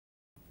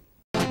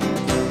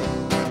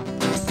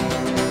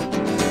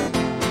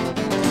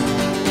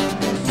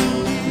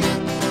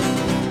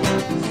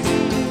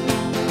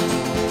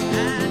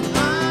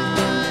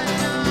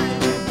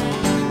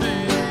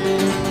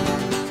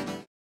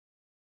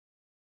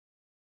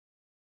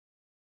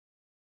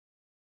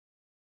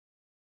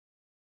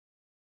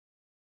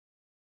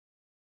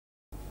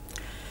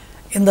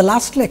In the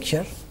last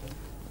lecture,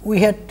 we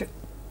had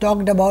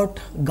talked about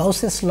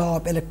Gauss's law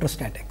of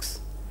electrostatics.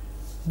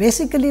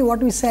 Basically, what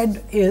we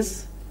said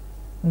is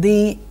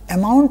the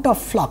amount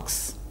of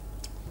flux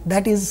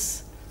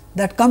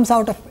that comes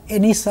out of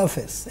any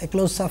surface, a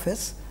closed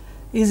surface,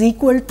 is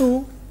equal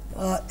to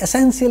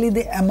essentially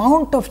the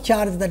amount of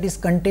charge that is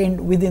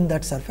contained within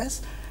that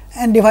surface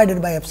and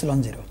divided by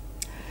epsilon 0.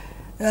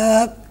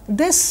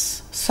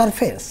 This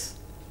surface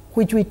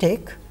which we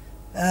take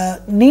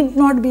need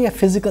not be a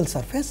physical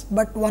surface,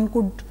 but one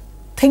could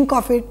think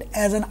of it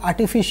as an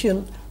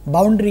artificial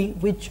boundary,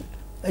 which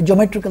a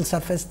geometrical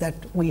surface that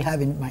we have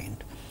in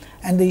mind.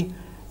 And the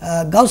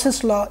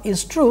Gauss's law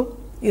is true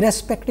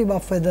irrespective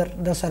of whether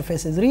the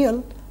surface is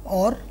real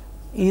or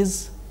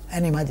is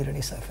an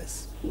imaginary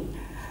surface.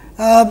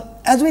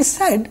 As we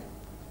said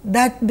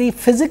that the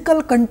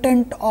physical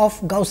content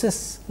of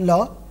Gauss's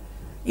law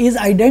is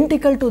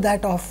identical to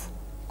that of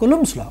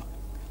Coulomb's law.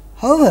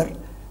 However,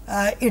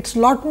 it is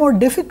lot more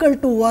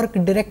difficult to work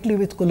directly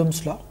with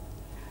Coulomb's law,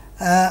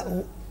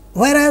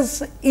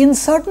 whereas in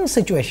certain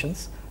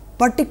situations,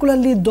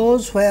 particularly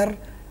those where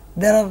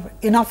there are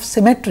enough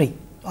symmetry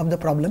of the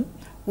problem,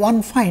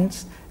 one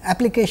finds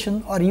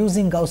application or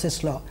using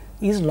Gauss's law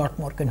is lot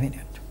more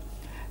convenient.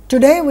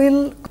 Today, we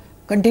will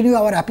continue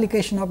our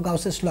application of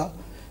Gauss's law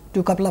to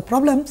a couple of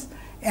problems,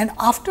 and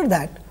after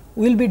that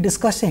we will be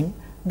discussing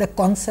the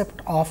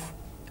concept of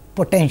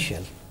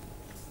potential.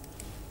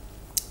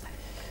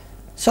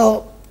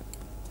 So,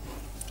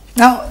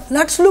 now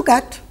let us look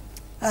at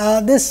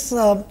this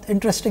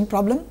interesting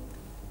problem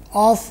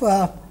of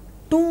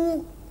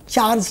two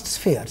charged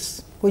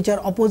spheres, which are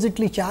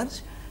oppositely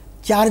charged.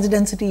 Charge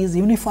density is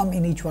uniform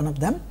in each one of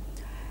them,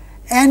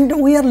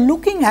 and we are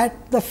looking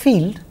at the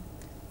field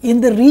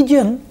in the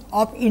region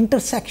of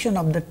intersection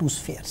of the two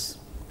spheres.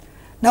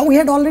 Now, we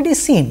had already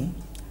seen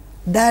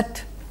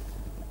that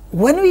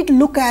when we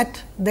look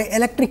at the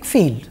electric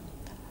field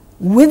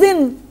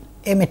within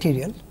a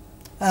material,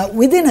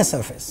 within a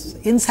surface,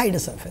 inside a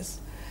surface,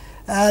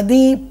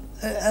 the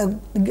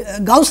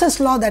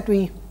Gauss's law that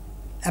we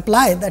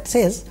apply, that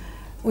says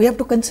we have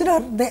to consider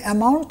the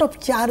amount of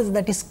charge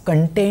that is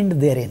contained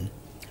therein.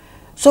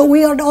 So,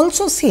 we had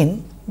also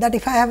seen that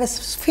if I have a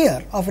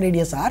sphere of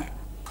radius r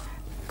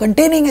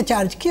containing a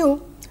charge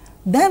q,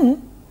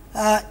 then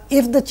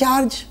if the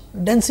charge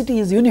density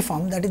is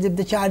uniform, that is, if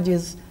the charge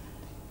is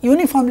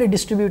uniformly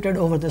distributed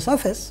over the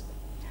surface,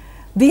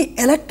 the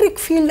electric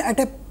field at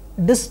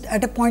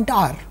a point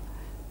r,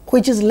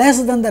 which is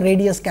less than the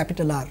radius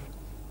capital R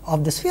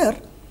of the sphere,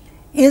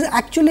 is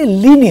actually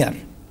linear,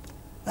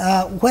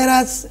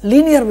 whereas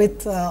linear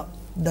with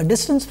the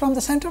distance from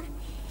the center,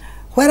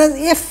 whereas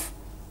if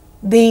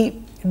the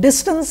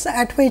distance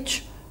at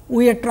which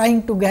we are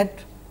trying to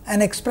get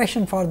an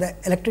expression for the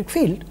electric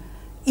field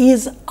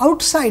is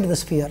outside the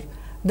sphere,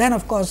 then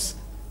of course,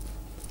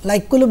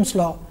 like Coulomb's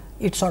law,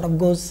 it sort of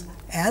goes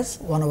as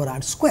 1 over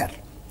r square.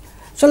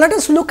 So, let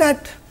us look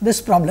at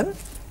this problem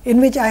in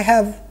which I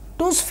have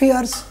two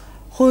spheres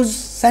whose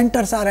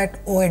centers are at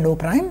O and O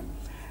prime,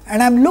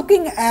 and I am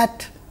looking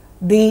at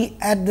the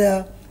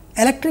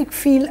electric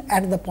field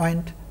at the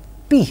point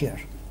P here.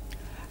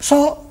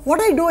 So,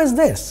 what I do is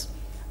this,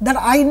 that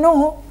I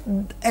know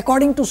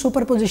according to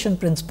superposition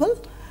principle,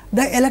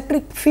 the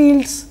electric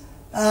fields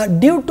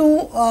due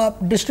to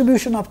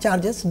distribution of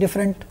charges,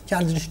 different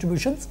charge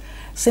distributions,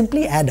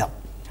 simply add up,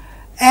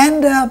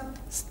 and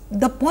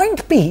the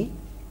point P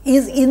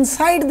is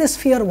inside the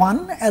sphere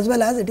 1 as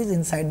well as it is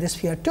inside the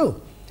sphere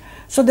 2.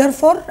 So,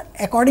 therefore,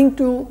 according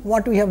to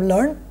what we have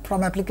learned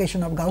from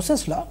application of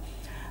Gauss's law,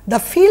 the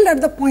field at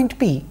the point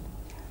P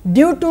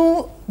due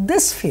to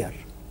this sphere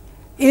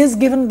is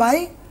given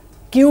by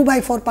q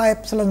by 4 pi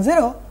epsilon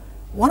 0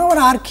 1 over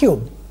r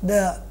cube,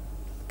 the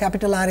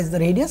capital R is the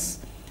radius,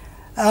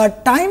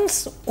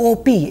 times O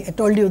P. I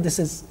told you this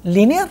is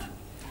linear,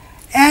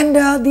 and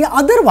the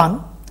other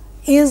one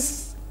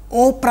is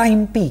O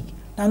prime P.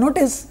 Now,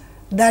 notice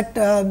that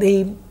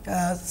the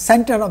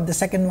center of the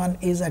second one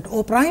is at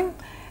O prime,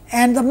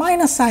 and the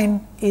minus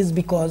sign is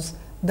because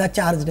the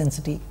charge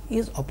density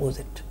is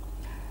opposite.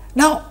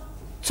 Now,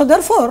 so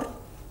therefore,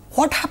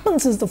 what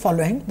happens is the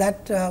following,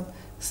 that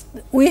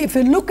if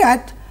we look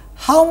at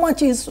how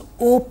much is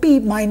O P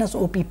minus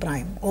O P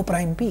prime, O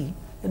prime P,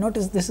 you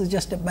notice this is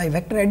just by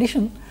vector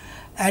addition,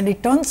 and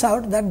it turns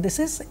out that this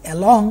is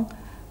along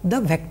the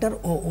vector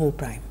O O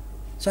prime.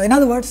 So, in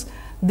other words,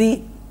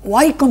 the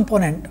y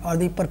component or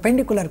the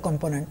perpendicular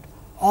component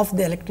of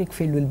the electric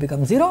field will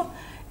become 0,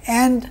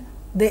 and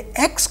the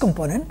x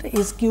component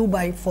is q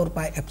by 4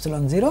 pi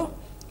epsilon 0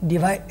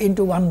 divide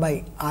into 1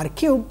 by r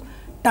cube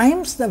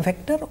times the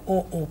vector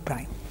O O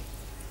prime.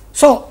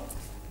 So,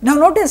 now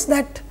notice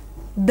that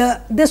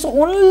this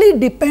only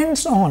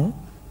depends on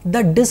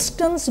the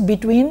distance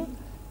between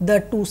the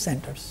two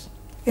centers.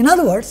 In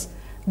other words,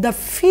 the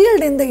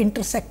field in the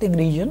intersecting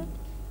region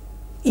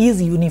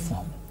is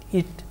uniform.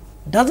 It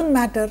does not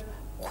matter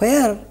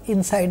where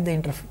inside the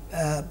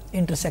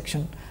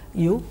intersection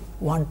you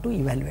want to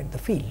evaluate the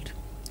field.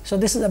 So,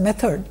 this is a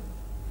method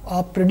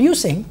of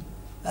producing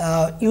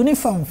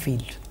uniform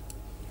field.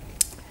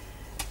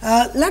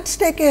 Let us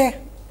take a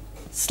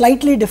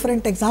slightly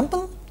different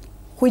example,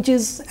 which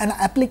is an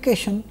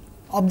application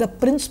of the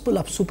principle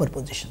of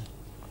superposition.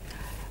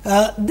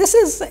 This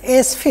is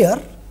a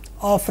sphere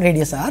of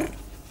radius r,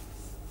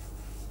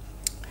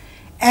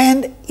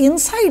 and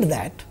inside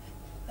that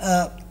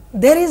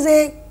there is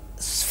a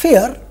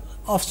sphere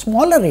of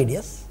smaller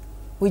radius,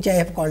 which I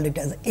have called it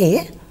as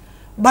A,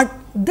 but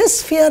this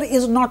sphere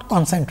is not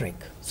concentric.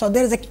 So,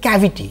 there is a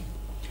cavity.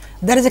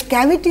 There is a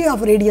cavity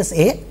of radius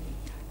A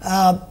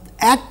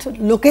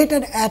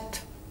located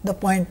at the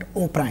point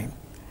O prime,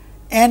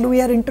 and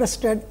we are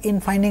interested in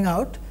finding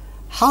out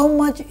how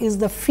much is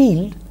the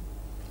field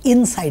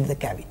inside the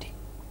cavity.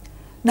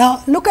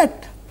 Now, look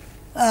at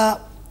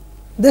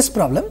this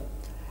problem.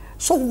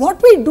 So,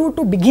 what we do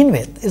to begin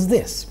with is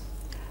this.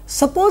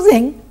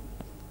 Supposing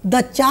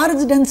the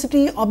charge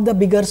density of the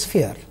bigger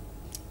sphere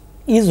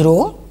is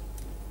rho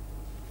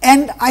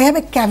and I have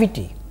a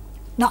cavity.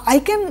 Now, I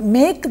can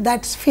make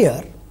that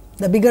sphere,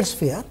 the bigger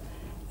sphere,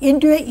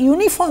 into a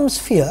uniform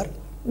sphere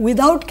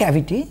without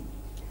cavity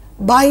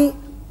by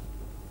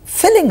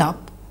filling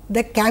up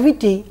the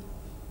cavity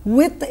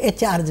with a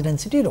charge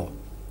density rho.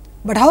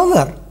 But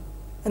however,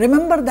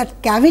 remember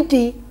that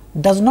cavity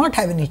does not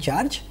have any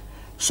charge.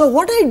 So,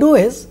 what I do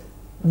is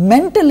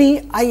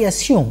mentally I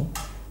assume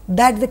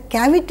that the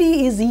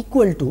cavity is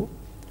equal to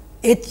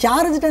a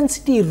charge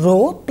density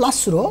rho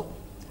plus rho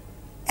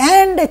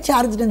and a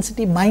charge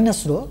density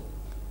minus rho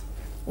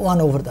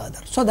one over the other.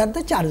 So, that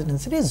the charge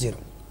density is 0.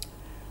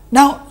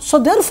 Now, so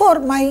therefore,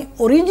 my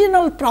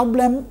original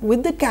problem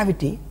with the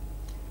cavity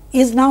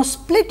is now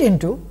split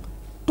into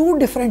two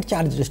different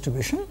charge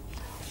distribution.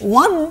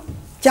 One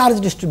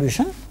charge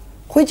distribution,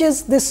 which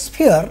is this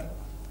sphere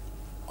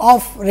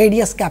of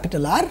radius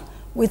capital R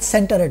with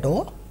center at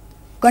O,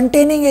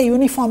 containing a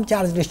uniform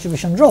charge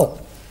distribution rho.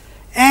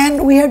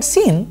 And we had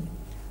seen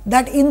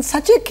that in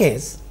such a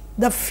case,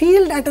 the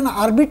field at an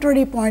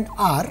arbitrary point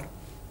R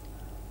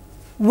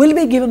will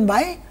be given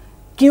by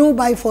q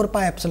by 4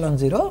 pi epsilon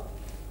 0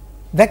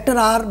 vector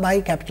r by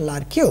capital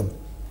R cube.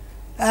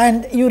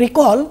 And you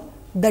recall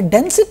the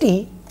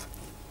density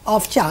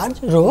of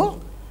charge rho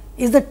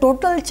is the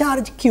total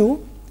charge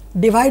q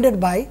divided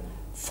by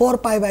 4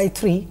 pi by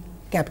 3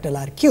 capital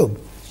R cube.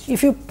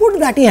 If you put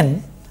that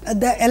in,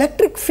 the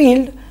electric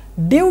field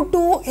due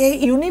to a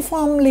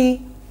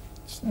uniformly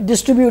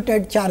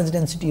distributed charge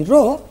density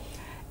rho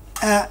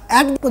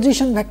at the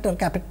position vector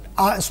capital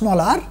R,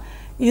 small r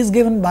is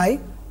given by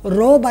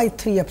rho by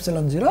 3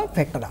 epsilon 0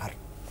 vector r.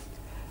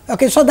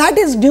 Okay, so, that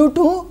is due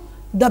to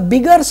the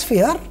bigger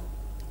sphere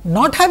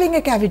not having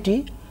a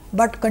cavity,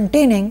 but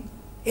containing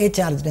a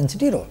charge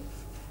density rho.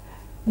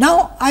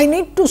 Now, I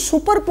need to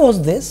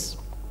superpose this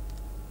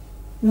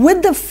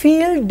with the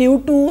field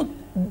due to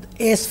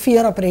a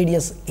sphere of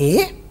radius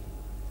A,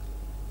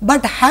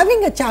 but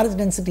having a charge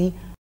density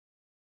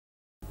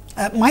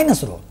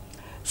minus rho.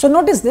 So,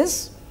 notice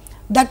this,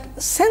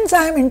 that since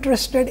I am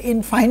interested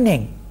in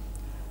finding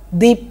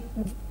the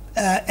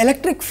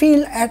electric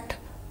field at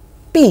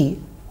P,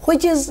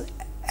 which is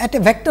at a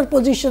vector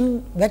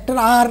position vector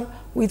r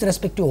with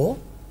respect to O,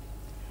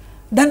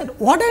 then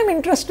what I am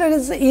interested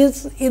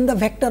is in the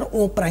vector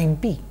O prime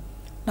P.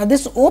 Now,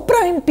 this O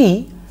prime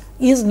P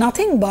is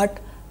nothing but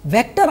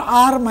vector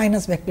r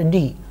minus vector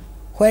d,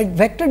 where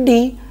vector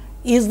d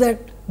is the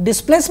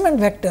displacement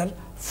vector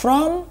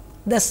from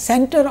the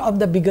center of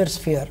the bigger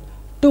sphere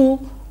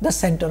to the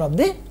center of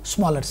the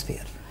smaller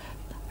sphere.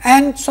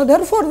 And so,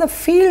 therefore, the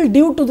field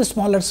due to the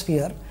smaller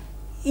sphere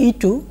E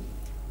 2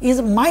 is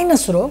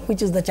minus rho,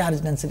 which is the charge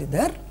density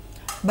there,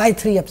 by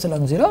 3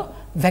 epsilon 0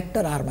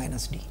 vector r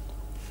minus d.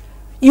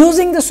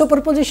 Using the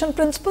superposition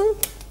principle,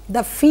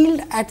 the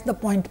field at the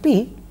point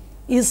P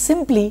is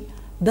simply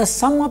the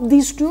sum of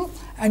these two,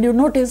 and you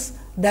notice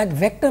that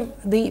vector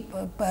the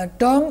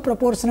term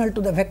proportional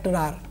to the vector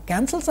r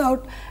cancels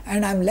out,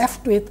 and I am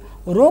left with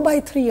rho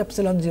by 3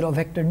 epsilon 0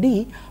 vector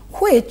d,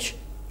 which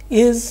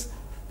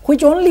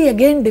only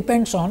again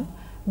depends on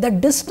the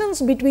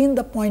distance between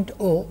the point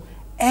O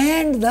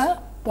and the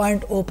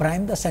point O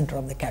prime, the center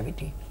of the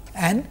cavity,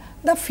 and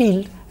the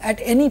field at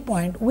any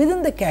point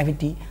within the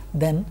cavity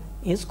then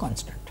is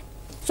constant.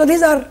 So,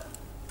 these are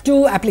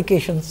two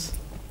applications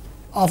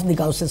of the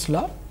Gauss's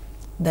law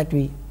that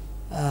we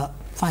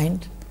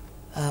find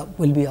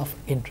will be of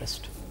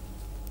interest.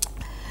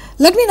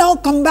 Let me now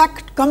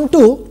come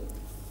to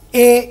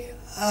a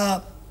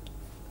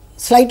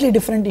slightly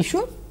different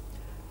issue,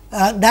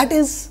 that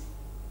is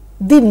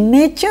the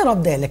nature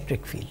of the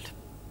electric field.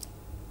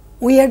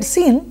 We had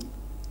seen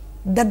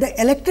that the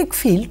electric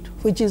field,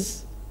 which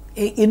is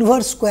a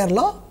inverse square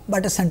law,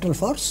 but a central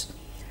force,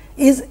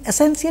 is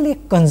essentially a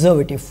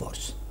conservative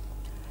force.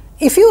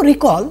 If you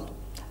recall,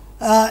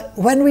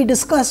 when we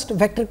discussed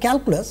vector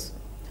calculus,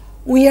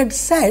 we had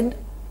said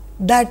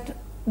that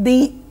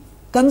the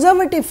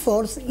conservative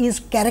force is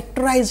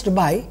characterized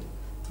by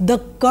the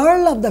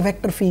curl of the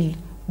vector field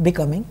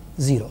becoming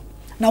 0.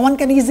 Now, one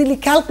can easily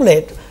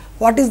calculate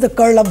what is the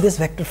curl of this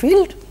vector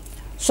field.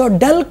 So,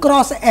 del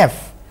cross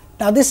f.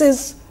 Now, this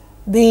is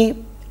the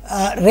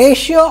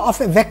ratio of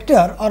a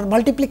vector or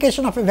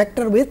multiplication of a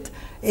vector with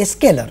a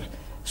scalar.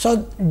 So,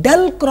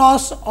 del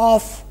cross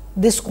of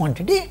this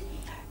quantity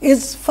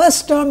is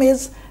first term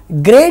is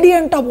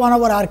gradient of 1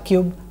 over r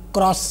cube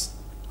cross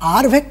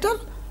r vector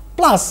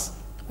plus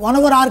 1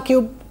 over r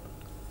cube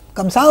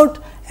comes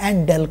out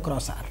and del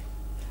cross r.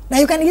 Now,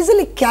 you can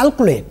easily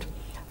calculate.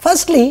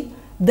 Firstly,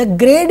 the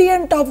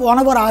gradient of 1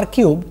 over r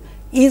cube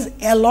is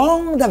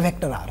along the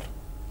vector r.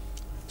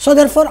 So,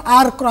 therefore,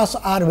 r cross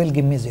r will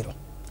give me 0,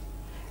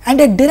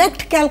 and a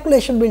direct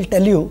calculation will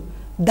tell you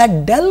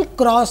that del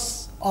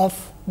cross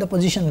of the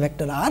position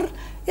vector r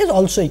is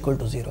also equal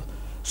to 0.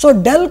 So,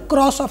 del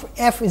cross of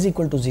f is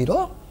equal to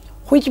 0,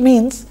 which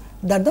means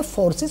that the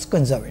force is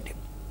conservative.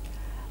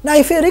 Now,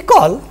 if you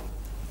recall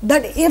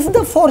that if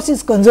the force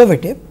is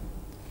conservative,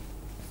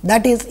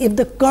 that is if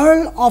the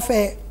curl of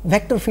a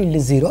vector field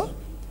is 0,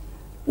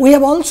 we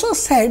have also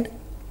said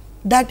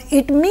that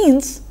it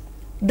means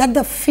that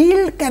the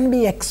field can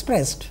be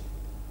expressed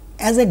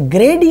as a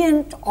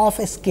gradient of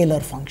a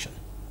scalar function.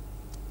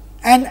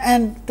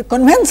 And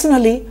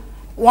conventionally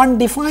one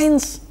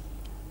defines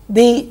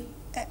the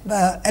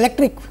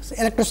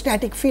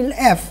electrostatic field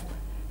F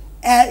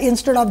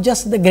instead of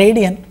just the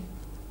gradient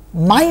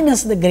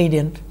minus the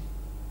gradient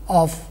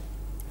of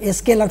a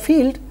scalar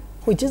field,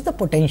 which is the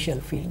potential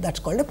field, that is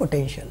called a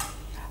potential.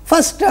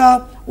 First,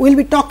 we will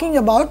be talking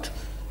about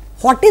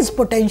what is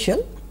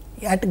potential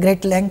at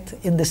great length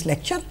in this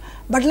lecture,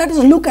 but let us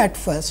look at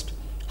first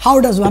how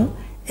does one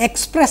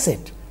express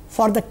it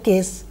for the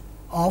case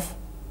of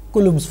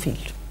Coulomb's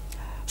field.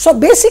 So,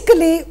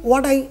 basically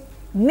what I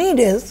need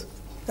is,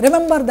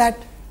 remember that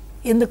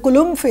in the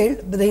Coulomb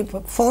field the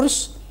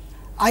force,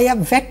 I have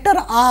vector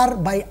r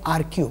by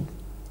r cube,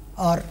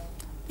 or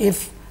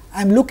if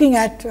I am looking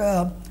at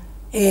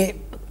a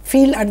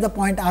field at the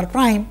point r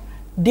prime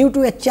due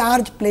to a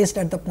charge placed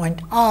at the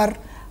point r,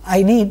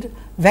 I need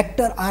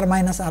vector r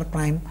minus r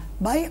prime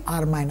by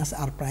r minus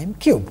r prime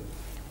cube.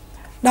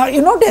 Now,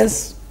 you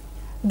notice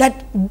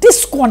that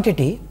this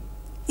quantity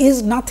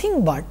is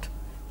nothing but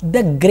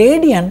the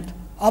gradient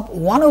of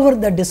 1 over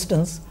the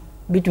distance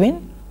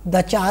between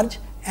the charge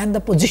and the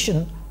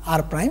position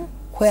r prime,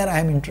 where I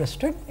am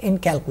interested in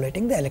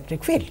calculating the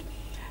electric field.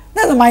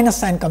 Now, the minus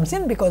sign comes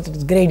in because it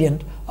is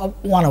gradient of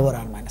 1 over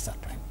r minus r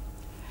prime.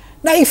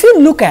 Now, if you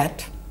look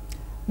at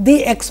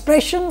the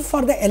expression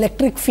for the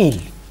electric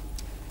field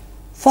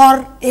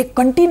for a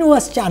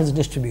continuous charge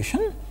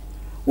distribution,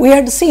 we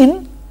had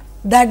seen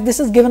that this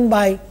is given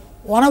by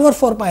 1 over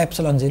 4 pi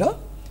epsilon 0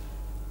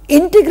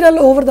 integral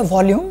over the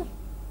volume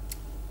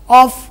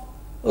of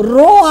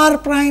rho r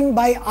prime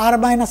by r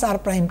minus r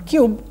prime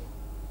cube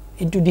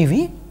into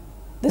dV.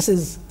 This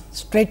is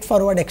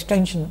straightforward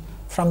extension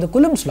from the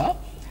Coulomb's law,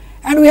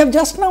 and we have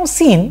just now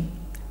seen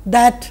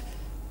that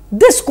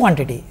this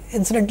quantity,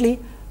 incidentally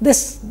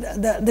this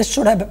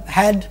should have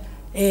had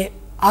a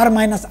r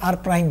minus r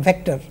prime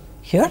vector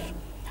here.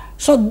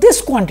 So,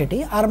 this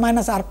quantity r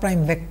minus r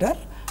prime vector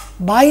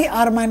by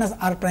r minus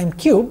r prime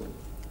cube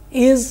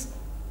is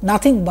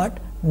nothing but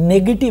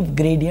negative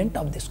gradient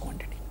of this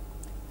quantity.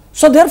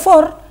 So,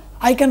 therefore,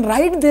 I can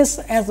write this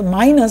as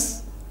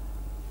minus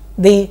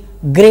the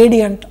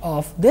gradient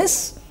of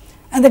this,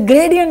 and the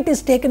gradient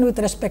is taken with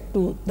respect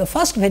to the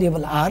first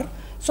variable r.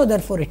 So,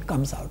 therefore, it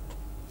comes out,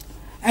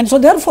 and so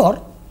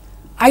therefore,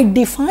 I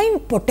define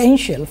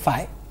potential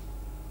phi,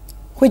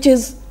 which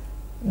is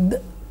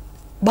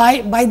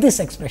by this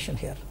expression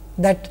here,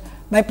 that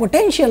my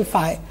potential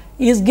phi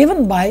is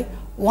given by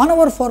 1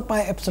 over 4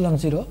 pi epsilon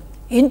 0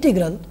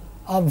 integral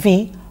of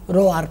v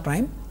rho r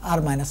prime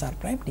r minus r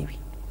prime dV.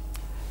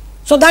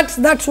 So, that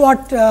is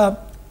what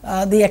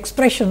the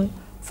expression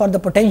for the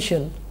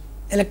potential,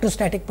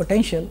 electrostatic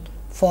potential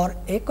for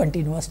a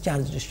continuous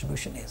charge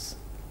distribution is.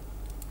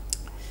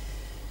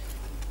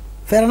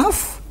 Fair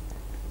enough.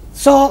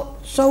 So,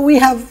 we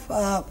have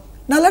now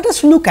let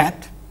us look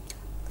at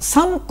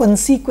some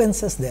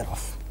consequences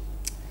thereof.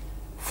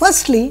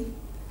 Firstly,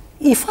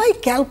 if I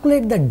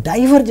calculate the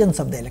divergence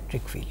of the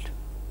electric field,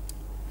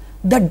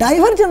 the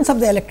divergence of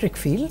the electric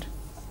field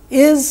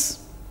is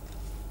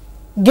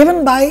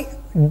given by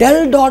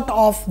del dot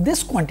of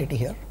this quantity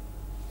here,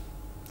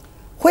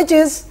 which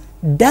is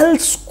del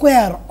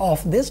square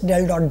of this,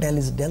 del dot del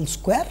is del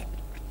square.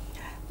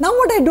 Now,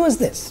 what I do is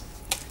this,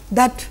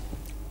 that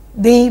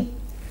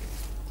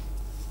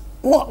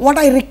what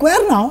I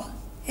require now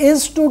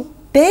is to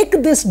take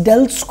this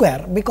del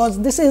square, because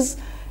this is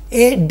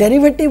a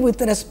derivative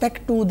with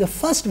respect to the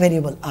first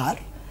variable r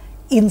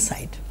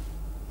inside.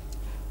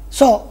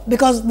 So,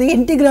 because the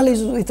integral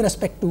is with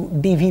respect to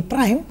dV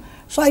prime,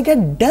 so I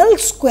get del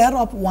square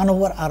of 1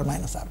 over r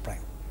minus r prime.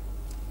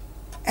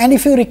 And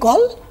if you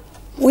recall,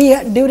 we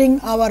during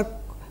our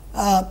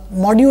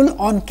module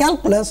on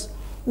calculus,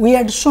 we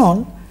had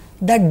shown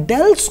that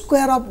del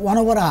square of 1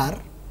 over r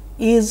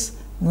is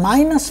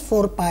minus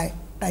 4 pi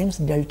times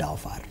delta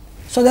of r.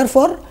 So,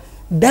 therefore,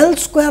 del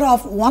square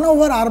of 1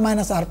 over r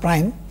minus r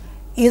prime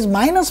is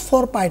minus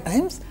 4 pi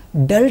times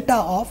delta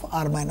of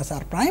r minus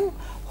r prime,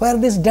 where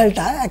this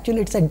delta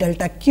actually it is a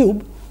delta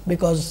cube,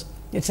 because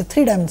it is a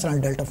 3-dimensional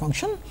delta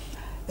function,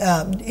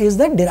 is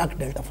the Dirac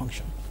delta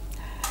function.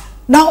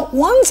 Now,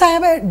 once I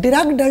have a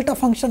Dirac delta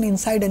function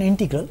inside an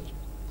integral,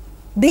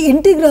 the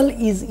integral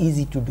is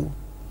easy to do.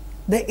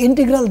 The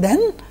integral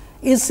then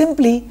is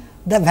simply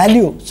the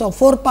value. So,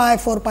 4 pi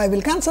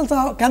will cancel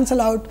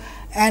out,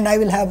 and I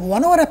will have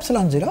 1 over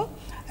epsilon 0,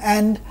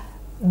 and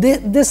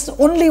this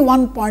only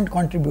one point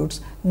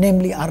contributes,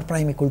 namely r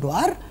prime equal to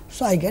r.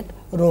 So, I get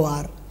rho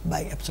r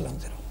by epsilon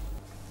 0.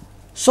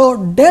 So,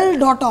 del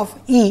dot of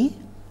E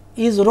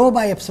is rho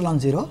by epsilon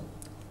 0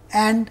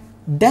 and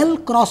del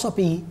cross of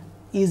E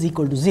is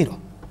equal to 0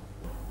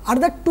 are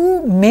the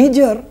two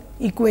major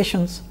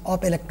equations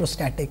of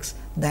electrostatics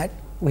that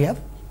we have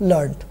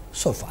learned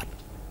so far.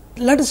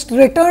 Let us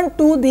return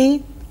to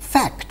the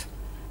fact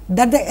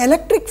that the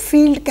electric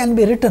field can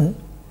be written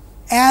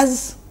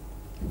as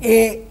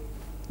a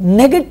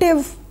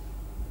negative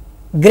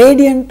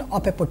gradient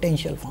of a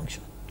potential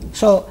function.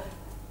 So,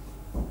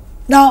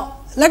 now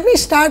let me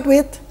start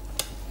with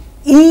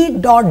E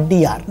dot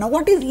dr. Now,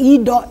 what is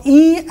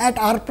E at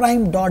r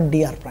prime dot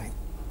dr prime?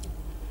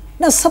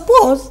 Now,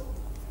 suppose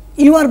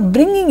you are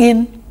bringing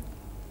in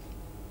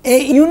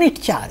a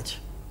unit charge.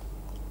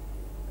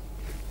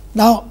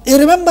 Now, you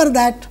remember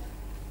that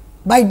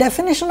by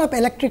definition of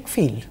electric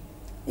field,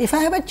 if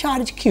I have a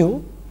charge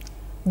q,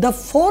 the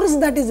force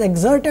that is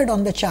exerted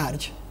on the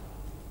charge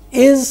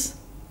is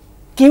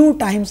q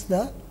times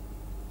the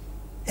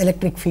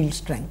electric field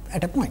strength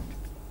at a point.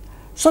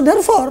 So,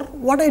 therefore,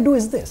 what I do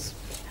is this,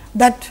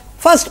 that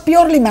first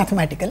purely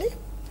mathematically.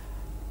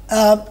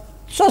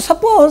 So,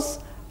 suppose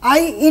I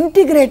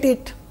integrate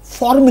it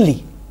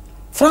formally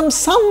from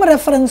some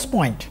reference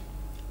point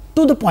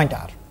to the point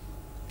r,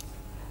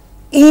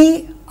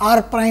 E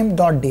r prime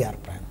dot dr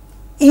prime.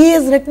 E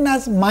is written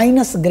as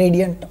minus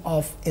gradient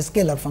of a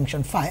scalar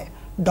function phi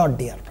dot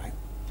dr prime.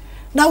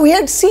 Now, we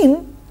had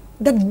seen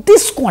that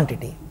this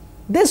quantity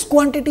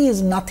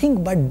is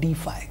nothing but d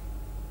phi.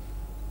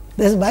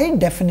 This is by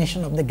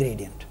definition of the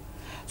gradient.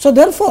 So,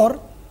 therefore,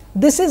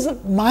 this is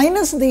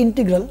minus the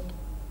integral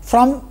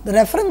from the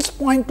reference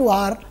point to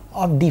r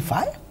of d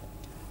phi,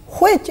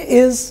 which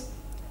is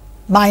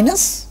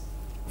minus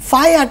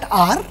phi at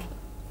r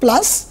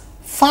plus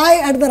phi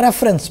at the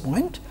reference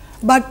point,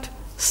 but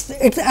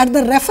it is at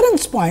the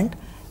reference point.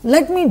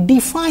 Let me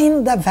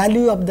define the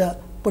value of the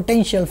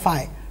potential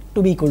phi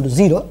to be equal to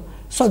 0.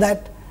 So,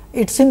 that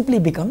it simply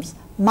becomes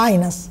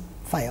minus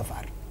phi of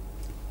r.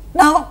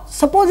 Now,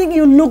 supposing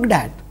you looked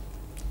at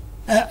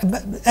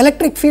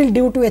electric field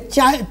due to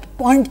a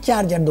point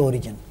charge at the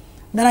origin,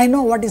 then I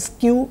know what is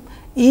q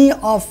E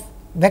of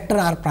vector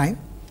r prime,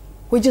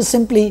 which is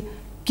simply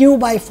q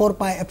by 4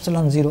 pi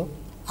epsilon 0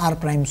 r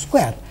prime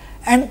square,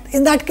 and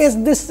in that case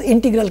this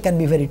integral can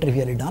be very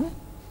trivially done.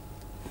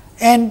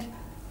 And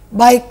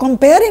by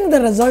comparing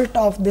the result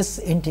of this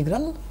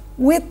integral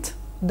with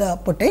the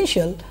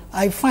potential,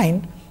 I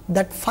find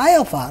that phi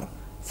of r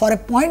for a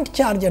point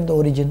charge at the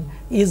origin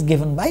is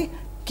given by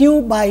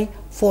q by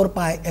 4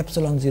 pi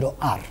epsilon 0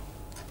 r.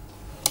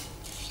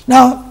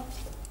 Now,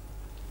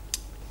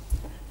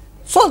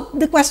 so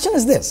the question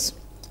is this,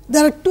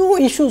 there are two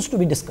issues to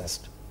be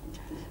discussed.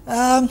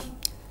 As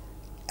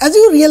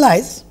you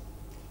realize,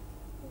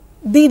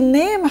 the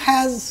name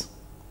has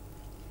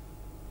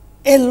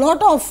a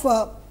lot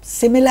of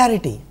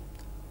similarity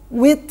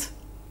with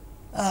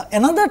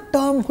another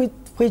term with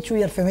which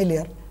we are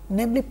familiar,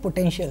 namely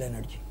potential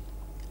energy.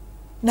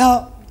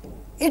 Now,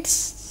 it is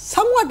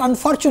somewhat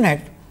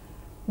unfortunate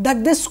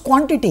that this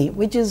quantity,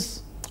 which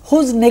is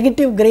whose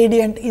negative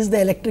gradient is the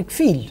electric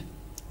field,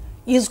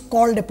 is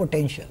called a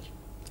potential,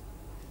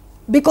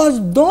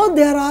 because though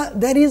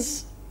there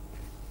is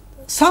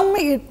some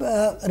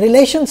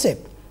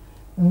relationship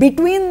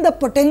between the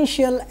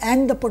potential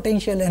and the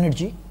potential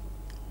energy,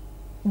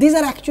 these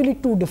are actually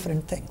two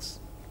different things.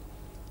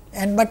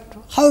 And but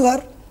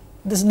however,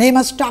 this name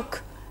has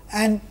stuck,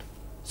 and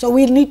so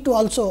we need to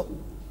also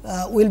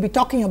we will be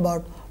talking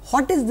about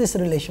what is this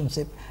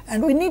relationship,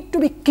 and we need to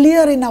be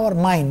clear in our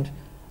mind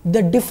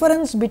the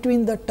difference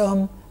between the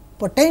term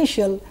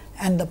potential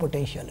and the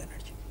potential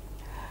energy.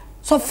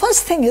 So,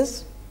 first thing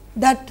is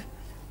that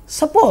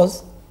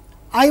suppose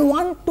I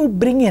want to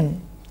bring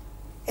in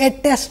a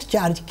test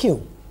charge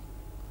q,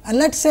 and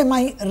let us say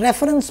my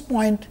reference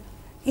point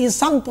is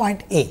some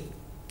point A,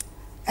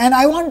 and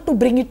I want to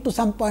bring it to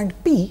some point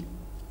P,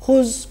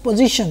 whose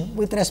position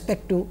with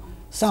respect to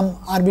some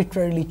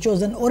arbitrarily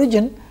chosen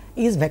origin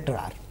is vector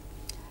r.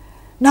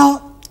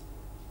 Now,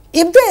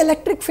 if the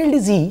electric field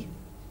is E,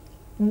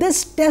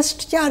 this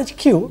test charge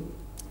q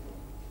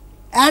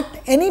at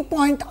any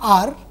point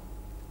r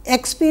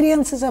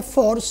experiences a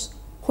force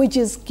which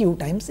is q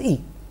times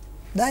E,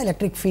 the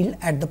electric field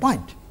at the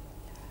point.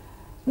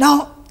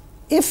 Now,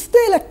 if the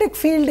electric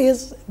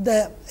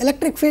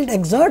field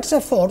exerts a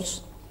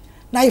force,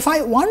 now if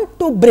I want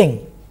to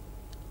bring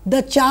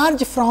the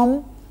charge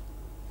from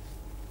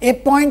a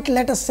point,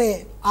 let us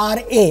say r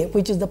A,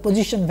 which is the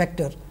position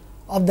vector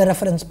of the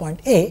reference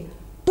point A,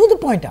 to the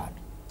point r,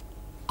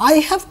 I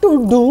have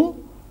to do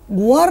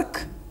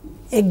work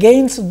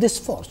against this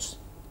force.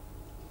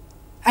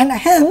 and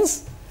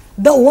hence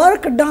the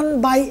work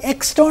done by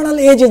external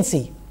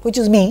agency, which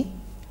is me,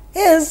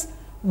 is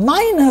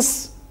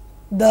minus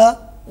the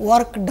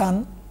work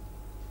done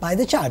by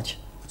the charge.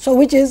 So,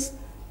 which is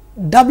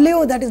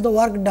W, that is the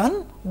work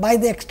done by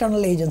the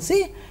external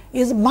agency,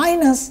 is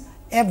minus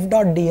F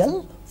dot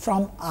dl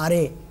from R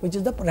A, which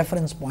is the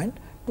reference point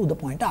to the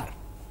point R.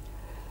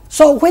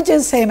 So, which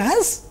is same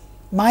as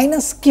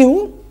minus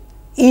Q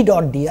E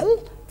dot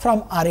dl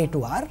from R A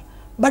to R,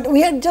 but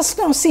we had just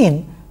now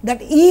seen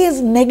that E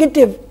is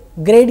negative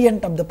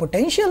gradient of the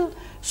potential.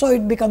 So,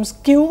 it becomes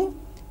Q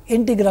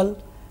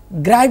integral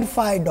grad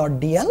phi dot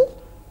dl,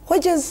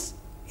 which is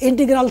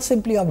integral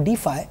simply of d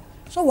phi.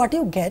 So, what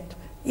you get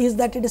is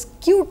that it is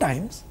Q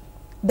times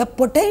the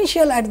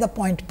potential at the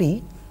point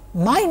P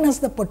minus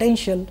the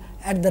potential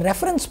at the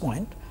reference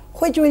point,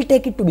 which will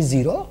take it to be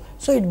 0.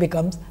 So, it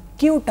becomes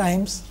Q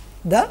times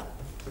the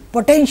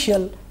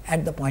potential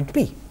at the point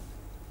P.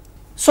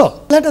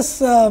 So, let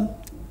us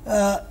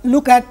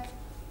look at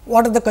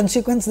what are the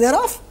consequences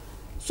thereof.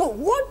 So,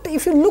 what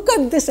if you look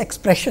at this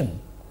expression,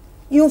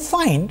 you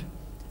find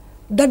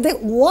that the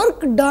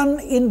work done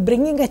in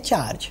bringing a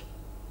charge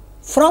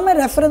from a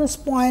reference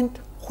point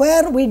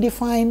where we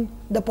define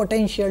the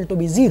potential to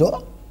be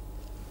 0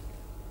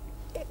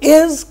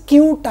 is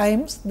Q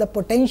times the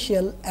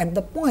potential at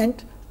the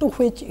point to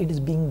which it is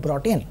being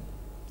brought in.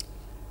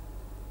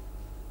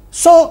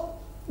 So,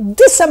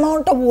 this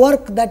amount of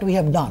work that we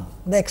have done,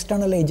 the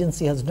external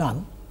agency has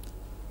done,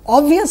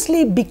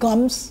 obviously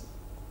becomes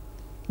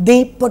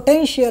the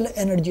potential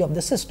energy of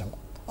the system,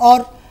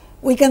 or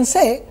we can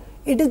say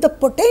it is the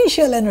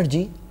potential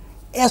energy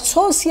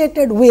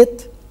associated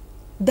with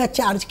the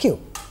charge Q.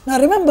 Now,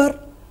 remember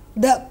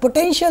the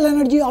potential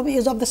energy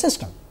is of the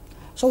system.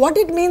 So, what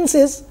it means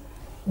is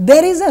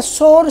there is a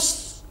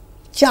source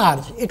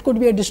charge, it could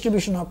be a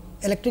distribution of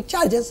electric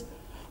charges,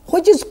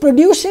 which is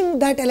producing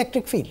that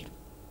electric field,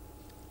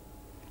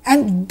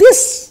 and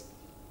this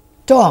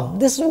term,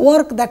 this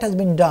work that has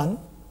been done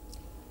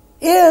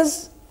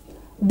is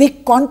the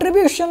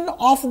contribution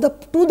of the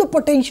to the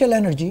potential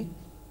energy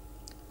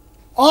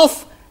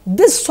of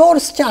this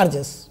source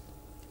charges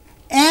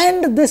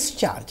and this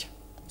charge.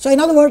 So, in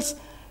other words,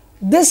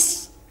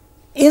 this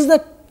is the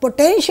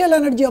potential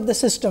energy of the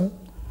system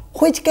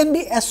which can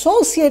be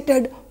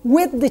associated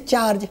with the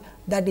charge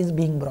that is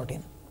being brought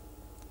in.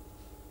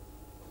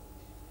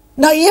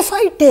 Now, if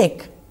I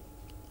take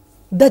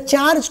the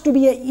charge to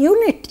be a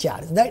unit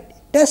charge, the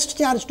test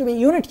charge to be a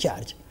unit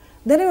charge,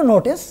 then you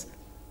notice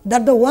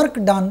that the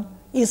work done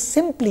is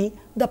simply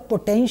the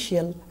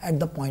potential at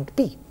the point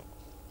P.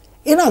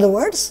 In other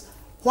words,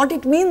 what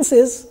it means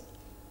is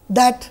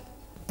that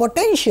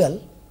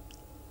potential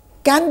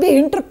can be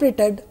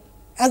interpreted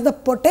as the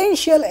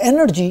potential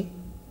energy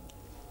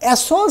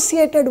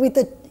associated with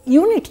a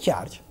unit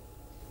charge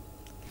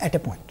at a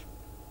point.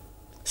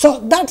 So,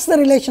 that is the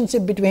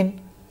relationship between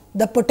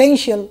the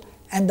potential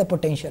and the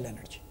potential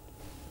energy.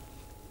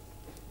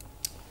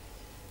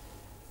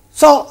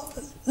 So,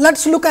 let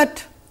us look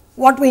at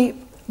what we,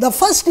 the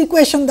first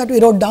equation that we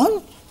wrote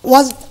down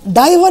was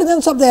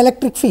divergence of the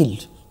electric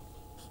field.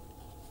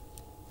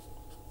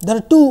 There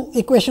are two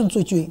equations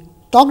which we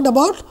talked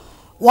about.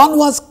 One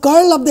was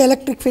curl of the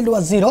electric field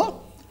was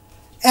 0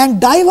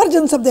 and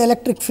divergence of the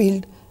electric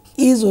field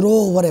is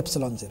rho over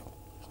epsilon 0.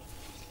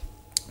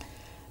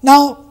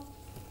 Now,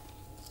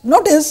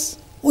 notice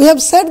we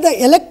have said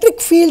the electric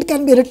field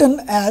can be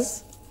written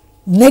as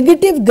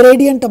negative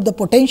gradient of the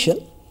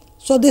potential.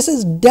 So, this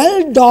is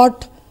del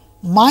dot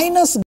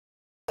minus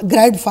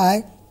grad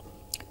phi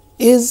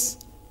is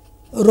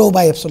rho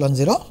by epsilon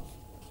 0,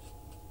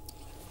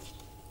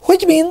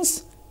 which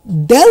means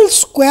del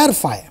square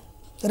phi,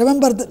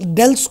 remember the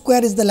del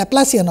square is the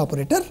Laplacian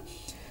operator,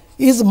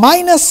 is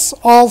minus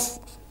of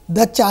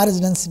the charge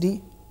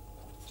density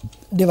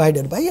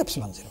divided by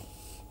epsilon 0.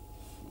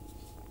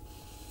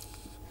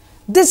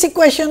 This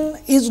equation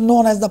is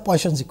known as the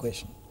Poisson's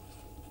equation.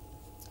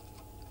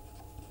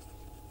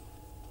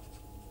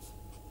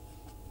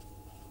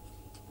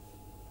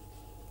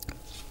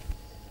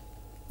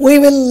 We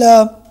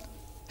will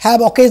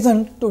have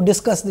occasion to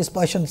discuss these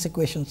Poisson's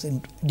equations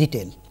in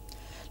detail.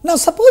 Now,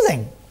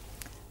 supposing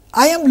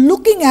I am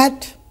looking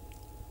at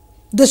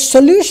the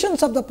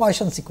solutions of the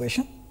Poisson's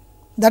equation,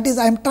 that is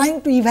I am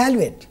trying to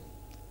evaluate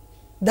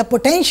the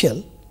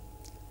potential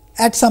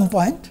at some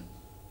point,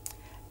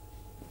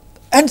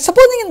 and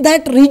supposing in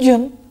that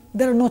region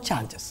there are no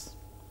charges.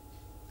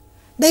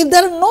 Now, if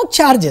there are no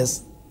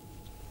charges,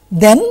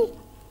 then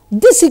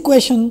this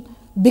equation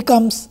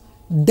becomes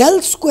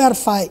del square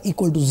phi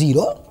equal to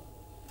 0.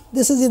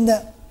 This is in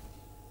the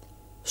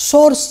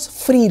source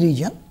free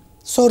region,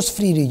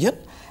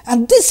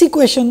 and this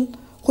equation,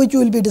 which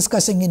we will be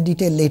discussing in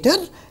detail later,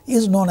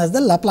 is known as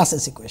the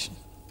Laplace's equation.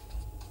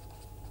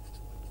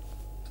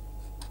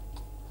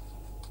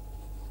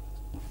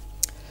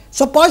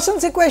 So,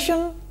 Poisson's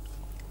equation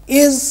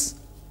is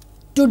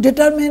to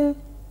determine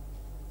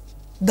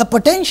the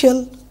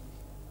potential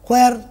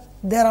where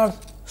there are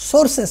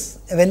sources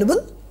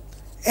available,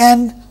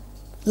 and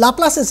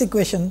Laplace's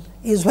equation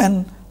is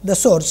when the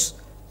source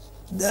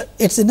it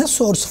is in a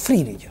source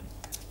free region.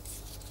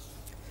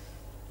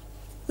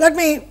 Let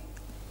me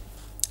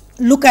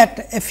look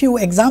at a few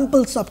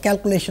examples of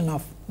calculation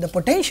of the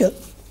potential.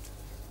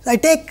 I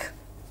take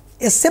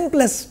a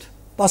simplest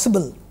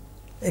possible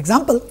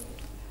example,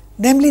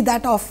 namely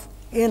that of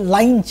a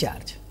line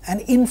charge, an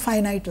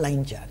infinite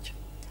line charge.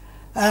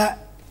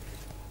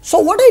 So,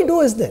 what I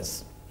do is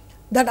this,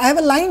 that I have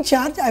a line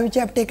charge which I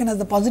have taken as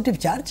the positive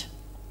charge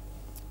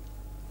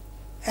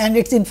and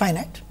it is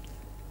infinite.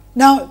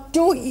 Now,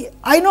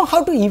 I know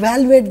how to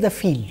evaluate the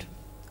field,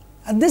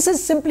 and this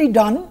is simply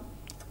done.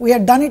 We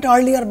had done it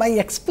earlier by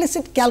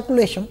explicit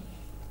calculation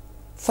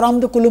from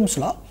the Coulomb's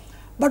law,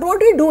 but what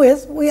we do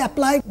is we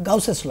apply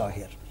Gauss's law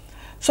here.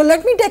 So,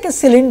 let me take a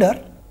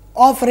cylinder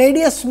of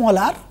radius small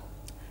r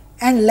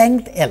and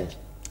length L,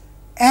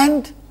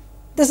 and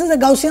this is a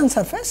Gaussian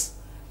surface,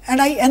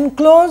 and I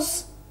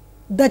enclose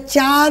the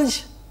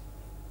charge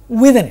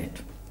within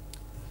it.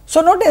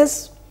 So,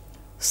 notice,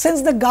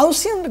 since the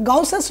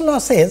Gauss's law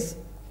says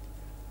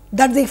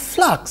that the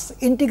flux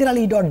integral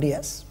E dot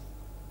ds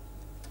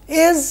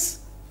is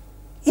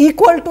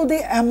equal to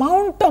the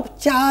amount of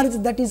charge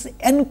that is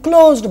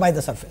enclosed by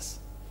the surface.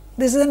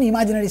 This is an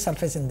imaginary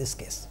surface in this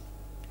case.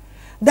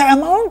 The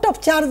amount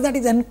of charge that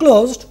is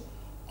enclosed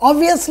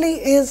obviously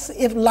is,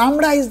 if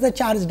lambda is the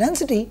charge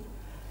density,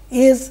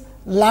 is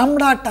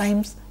lambda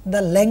times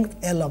the length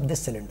L of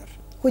this cylinder,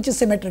 which is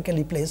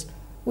symmetrically placed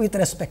with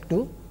respect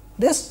to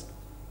this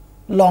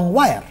long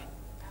wire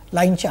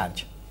line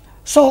charge.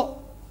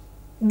 So,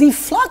 the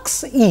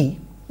flux E,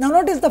 now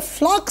notice the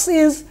flux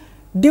is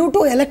due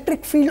to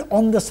electric field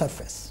on the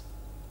surface.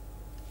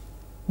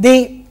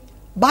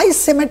 By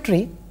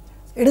symmetry,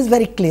 it is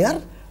very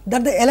clear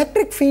that the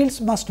electric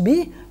fields must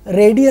be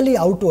radially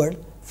outward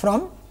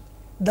from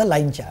the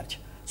line charge.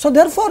 So,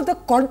 therefore, the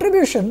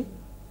contribution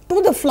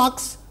to the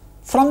flux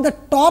from the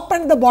top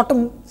and the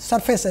bottom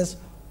surfaces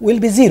will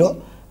be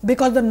 0,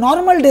 because the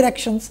normal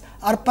directions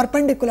are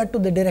perpendicular to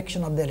the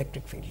direction of the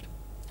electric field.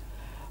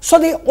 So,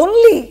 the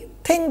only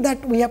thing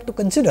that we have to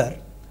consider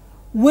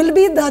will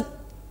be the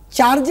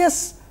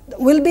charges,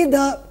 will be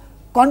the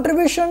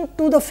contribution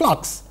to the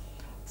flux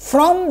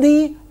from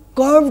the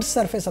curved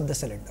surface of the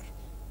cylinder,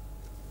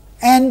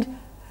 and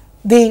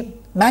the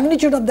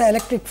magnitude of the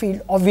electric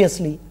field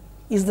obviously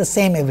is the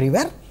same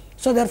everywhere.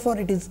 So, therefore,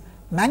 it is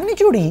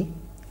magnitude E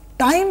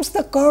times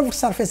the curved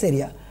surface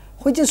area,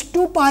 which is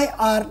 2 pi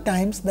r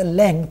times the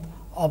length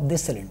of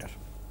this cylinder.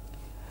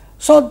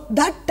 So,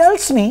 that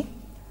tells me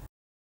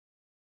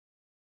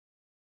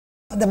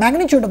the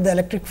magnitude of the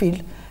electric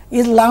field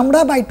is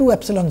lambda by 2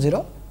 epsilon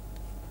 0,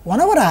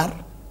 1 over r,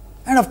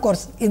 and of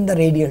course, in the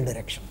radial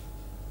direction.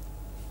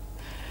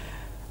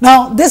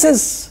 Now, this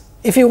is,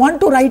 if you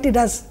want to write it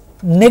as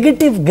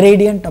negative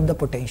gradient of the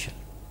potential.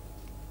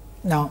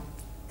 Now,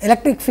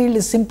 electric field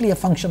is simply a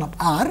function of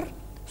r.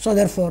 So,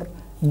 therefore,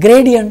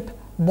 gradient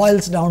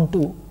boils down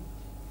to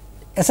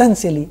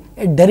essentially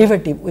a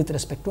derivative with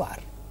respect to r.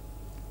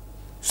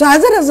 So,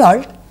 as a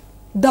result,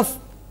 the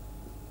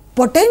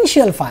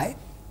potential phi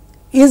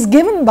is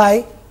given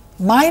by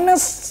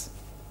minus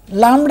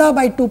lambda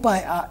by 2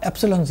 pi r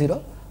epsilon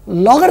 0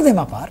 logarithm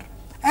of r,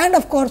 and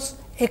of course,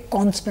 a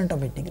constant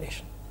of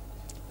integration.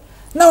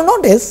 Now,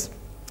 notice,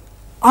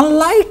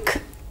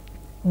 unlike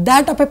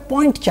that of a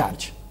point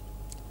charge,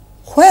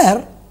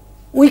 where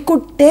we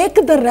could take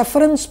the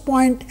reference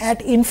point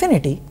at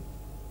infinity,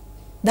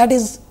 that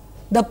is,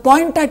 the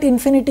point at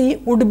infinity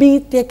would be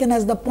taken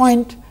as the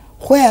point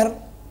where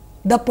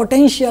the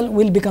potential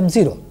will become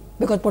 0,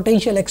 because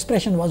potential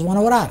expression was 1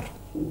 over r.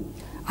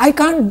 I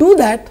can't do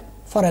that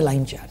for a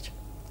line charge,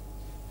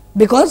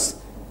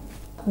 because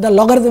the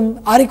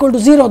logarithm r equal to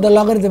 0, the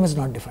logarithm is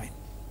not defined.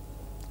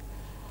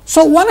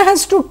 So, one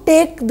has to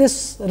take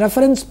this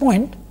reference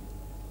point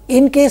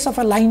in case of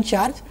a line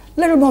charge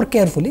little more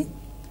carefully,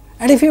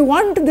 and if you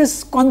want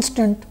this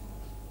constant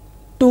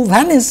to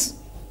vanish,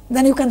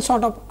 then you can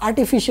sort of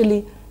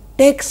artificially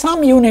take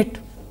some unit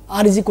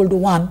r is equal to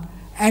 1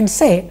 and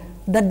say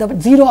that the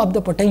 0 of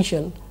the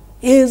potential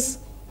is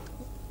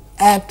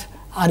at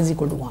r is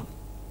equal to 1.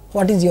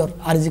 What is your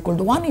r is equal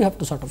to 1? You have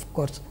to sort of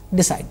course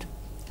decide.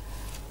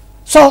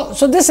 So,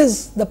 this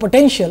is the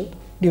potential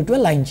due to a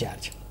line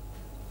charge.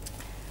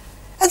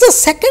 As a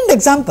second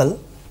example,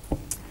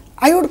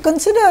 I would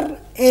consider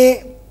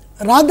a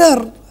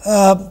rather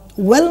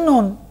well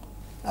known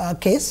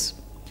case.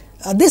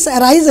 This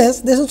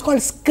arises, this is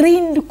called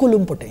screened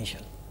Coulomb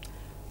potential.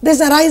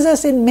 This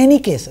arises in many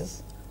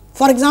cases.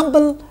 For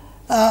example,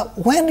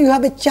 when you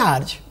have a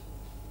charge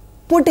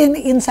put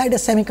inside a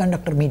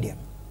semiconductor medium,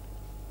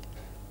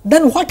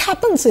 then what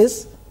happens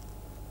is,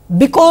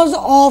 because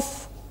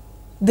of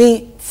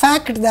the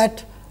fact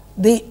that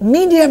the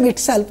medium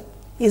itself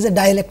is a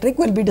dielectric,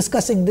 we will be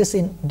discussing this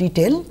in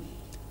detail,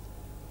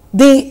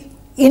 the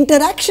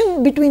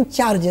interaction between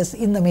charges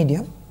in the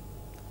medium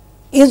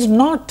is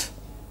not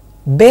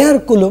bare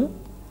Coulomb,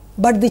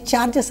 but the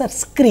charges are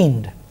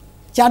screened.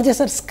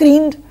 Charges are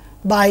screened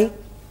by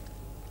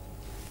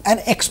an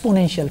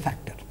exponential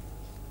factor,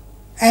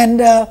 and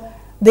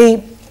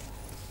the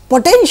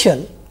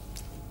potential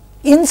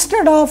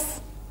instead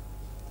of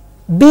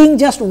being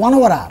just 1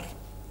 over r,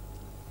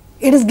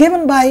 it is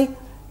given by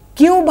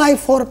q by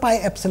 4 pi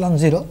epsilon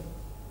 0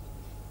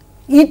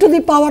 e to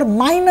the power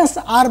minus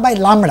r by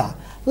lambda.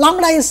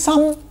 Lambda is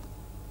some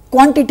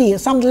quantity,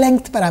 some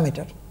length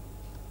parameter,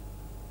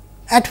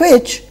 at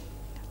which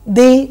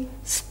the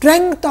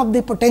strength of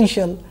the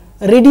potential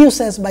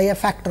reduces by a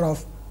factor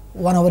of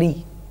 1 over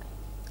e.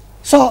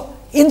 So,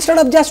 instead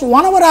of just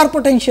 1 over r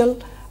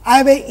potential, I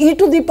have a e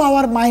to the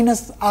power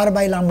minus r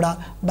by lambda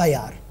by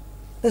r.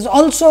 This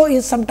also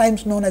is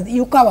sometimes known as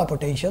Yukawa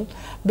potential,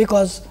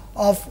 because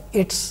of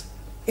its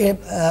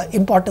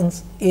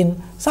importance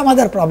in some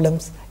other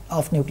problems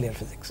of nuclear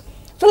physics.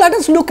 So, let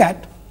us look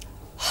at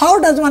how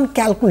does one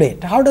calculate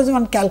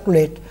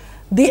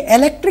the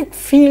electric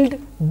field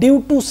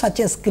due to such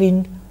a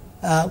screened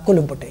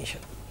Coulomb potential.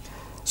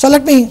 So,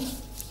 let me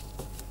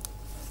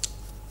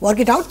work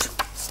it out.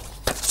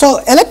 So,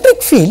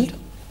 electric field,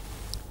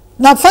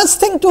 now first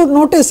thing to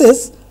notice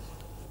is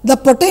the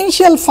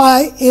potential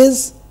phi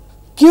is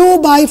q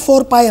by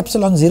 4 pi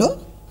epsilon 0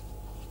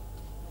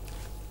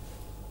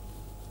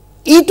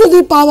 e to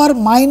the power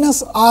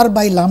minus r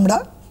by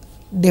lambda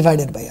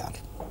divided by r.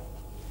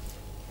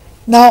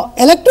 Now,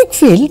 electric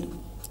field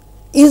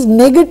is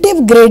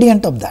negative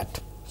gradient of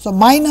that. So,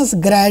 minus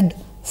grad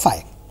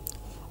phi.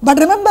 But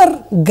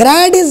remember,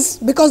 grad is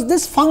because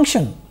this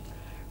function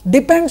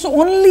depends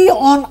only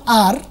on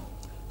r.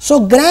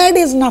 So, grad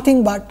is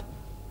nothing but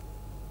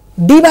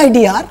d by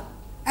dr,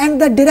 and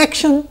the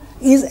direction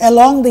is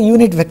along the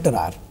unit vector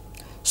r.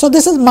 So,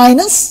 this is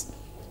minus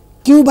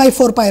q by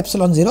 4 pi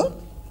epsilon 0,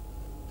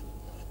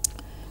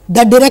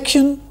 the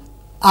direction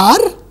r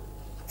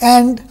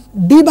and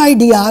d by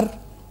dr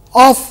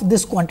of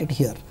this quantity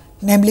here,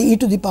 namely e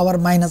to the power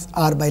minus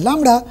r by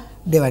lambda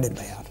divided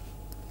by r.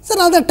 It is a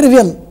rather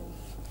trivial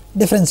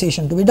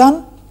differentiation to be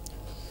done.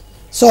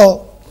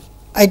 So,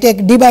 I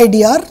take d by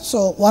dr.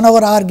 So, 1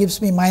 over r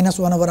gives me minus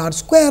 1 over r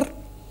square,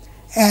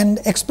 and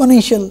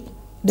exponential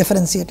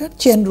differentiated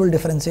chain rule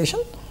differentiation.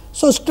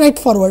 So,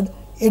 straightforward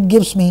it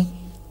gives me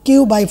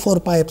q by 4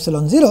 pi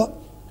epsilon 0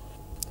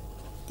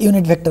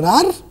 unit vector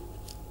r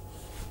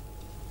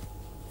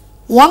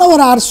 1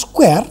 over r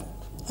square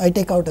I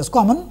take out as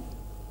common,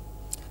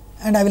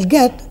 and I will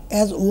get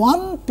as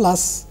 1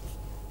 plus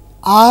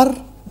r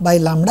by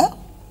lambda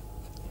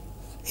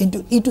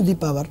into e to the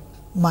power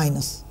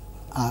minus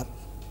r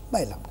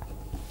by lambda.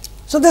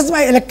 So, this is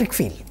my electric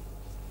field.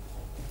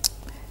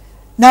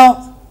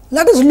 Now,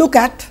 let us look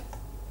at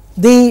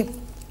the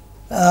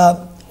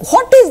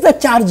what is the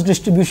charge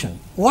distribution,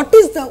 what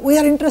is the, we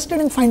are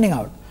interested in finding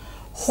out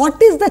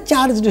what is the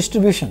charge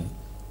distribution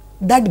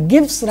that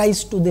gives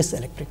rise to this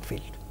electric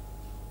field.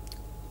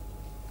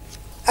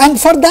 And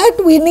for that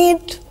we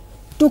need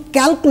to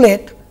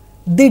calculate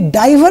the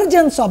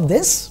divergence of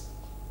this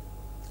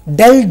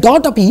del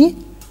dot of E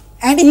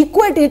and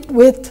equate it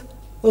with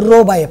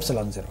rho by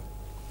epsilon 0.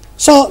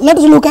 So, let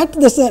us look at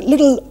this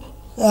little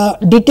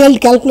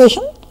detailed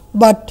calculation,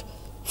 but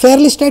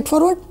fairly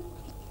straightforward.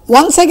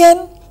 Once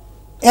again,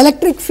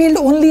 electric field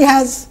only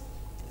has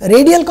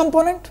radial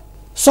component.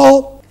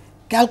 So,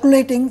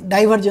 calculating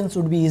divergence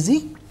would be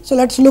easy. So,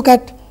 let us look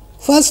at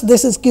first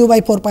this is q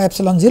by 4 pi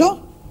epsilon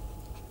 0.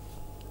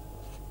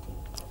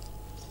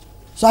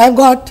 So, I have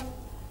got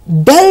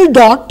del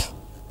dot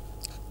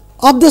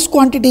of this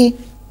quantity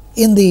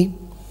in the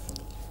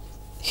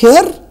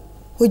here,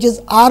 which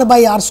is r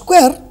by r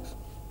square.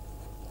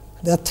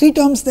 There are 3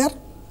 terms there,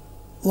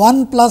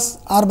 1 plus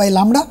r by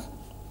lambda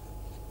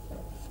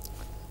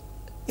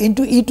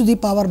into e to the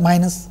power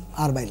minus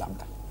r by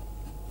lambda.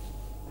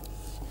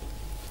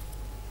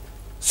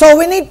 So,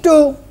 we need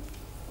to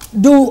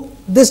do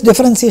this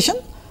differentiation.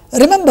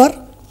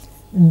 Remember,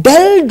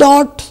 del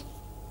dot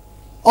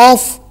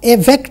of a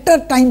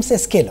vector times a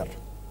scalar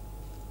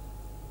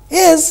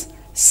is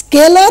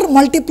scalar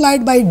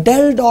multiplied by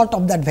del dot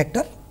of that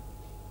vector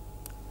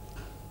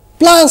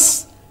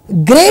plus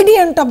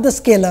gradient of the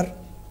scalar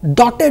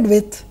dotted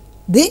with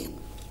the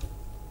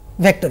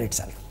vector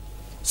itself.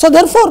 So,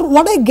 therefore,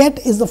 what I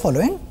get is the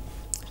following,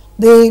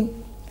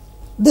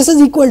 this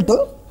is equal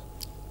to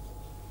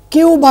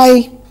q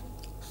by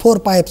 4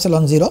 pi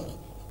epsilon 0.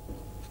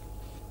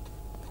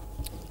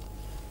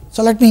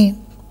 So, let me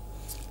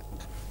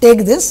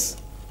take this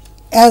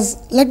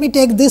as, let me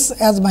take this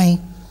as my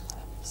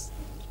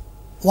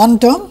one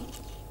term.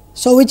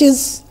 So, which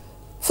is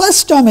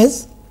first term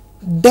is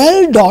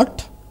del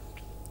dot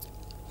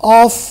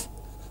of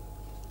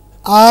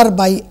r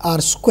by r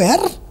square,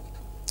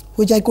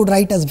 which I could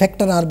write as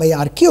vector r by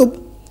r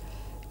cube,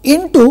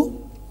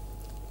 into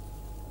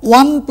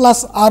 1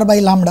 plus r by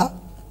lambda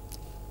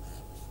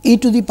e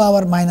to the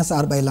power minus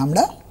r by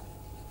lambda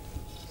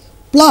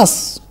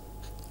plus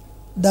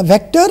the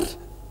vector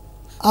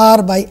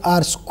r by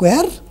r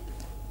square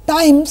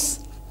times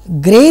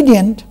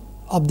gradient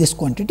of this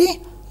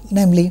quantity,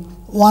 namely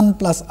 1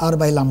 plus r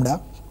by lambda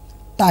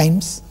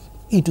times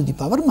e to the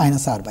power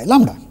minus r by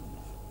lambda.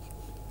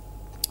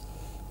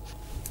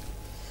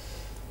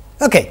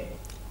 Okay.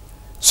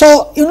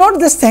 So, you note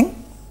this thing,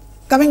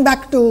 coming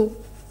back to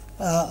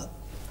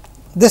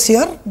this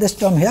here, this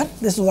term here,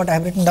 this is what I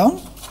have written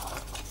down.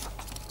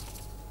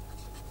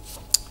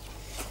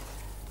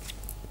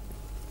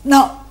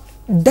 Now,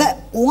 the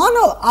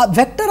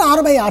vector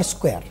r by r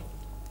square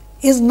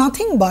is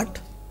nothing but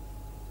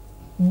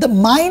the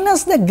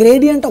minus the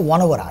gradient of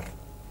 1 over r.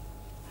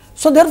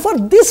 So, therefore,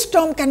 this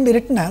term can be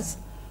written as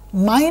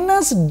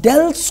minus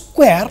del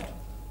square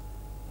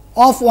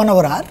of 1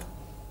 over r,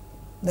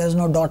 there is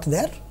no dot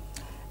there,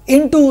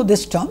 into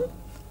this term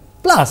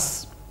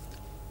plus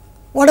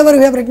whatever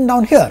we have written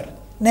down here,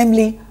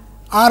 namely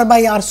r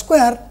by r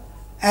square.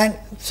 And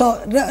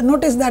so,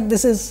 notice that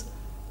this is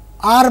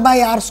r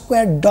by r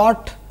square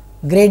dot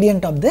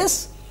gradient of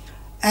this,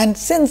 and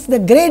since the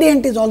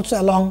gradient is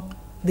also along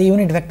the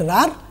unit vector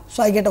r.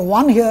 So, I get a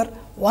 1 here,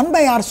 1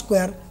 by r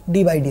square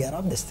d by dr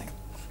of this thing,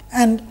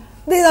 and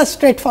these are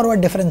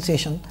straightforward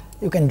differentiation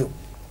you can do.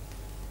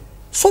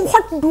 So,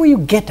 what do you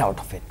get out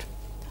of it?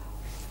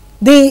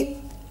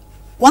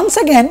 Once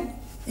again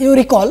you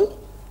recall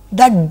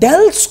that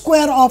del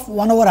square of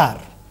 1 over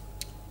r,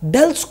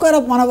 del square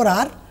of 1 over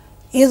r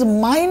is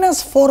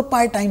minus 4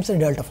 pi times the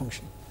delta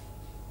function.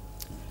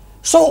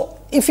 So,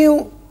 if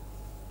you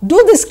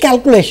do this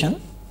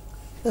calculation,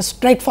 the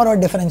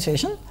straightforward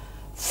differentiation,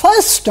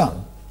 first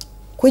term,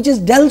 which is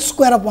del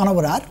square of 1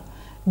 over r,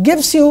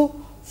 gives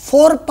you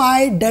 4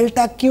 pi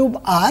delta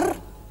cube r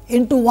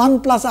into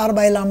 1 plus r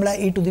by lambda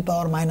e to the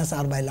power minus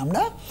r by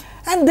lambda,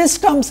 and this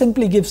term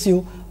simply gives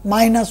you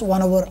minus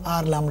 1 over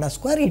r lambda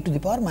square e to the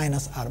power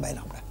minus r by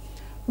lambda.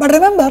 But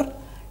remember,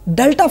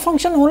 delta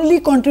function only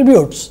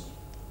contributes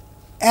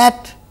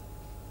at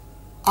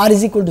r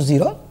is equal to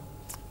 0.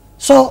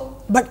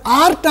 So, but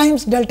r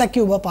times delta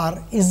cube of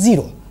r is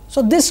 0.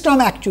 So, this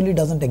term actually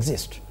does not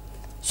exist.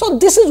 So,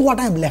 this is what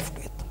I am left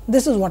with.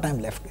 This is what I am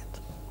left with,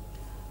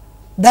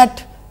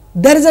 that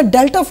there is a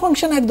delta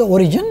function at the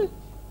origin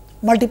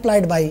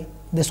multiplied by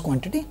this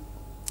quantity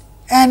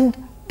and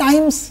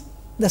times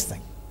this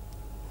thing.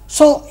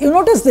 So, you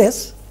notice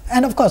this,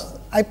 and of course,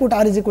 I put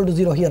r is equal to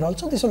 0 here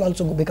also, this will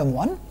also become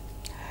 1,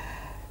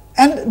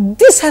 and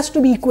this has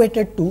to be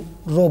equated to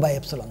rho by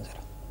epsilon 0.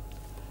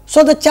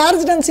 So, the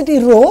charge density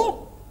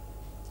rho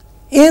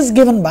is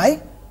given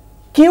by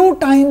q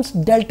times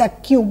delta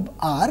cube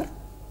r,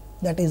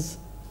 that is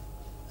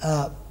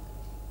a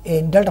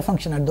delta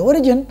function at the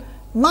origin,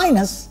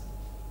 minus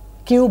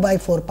q by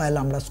 4 pi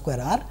lambda square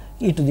r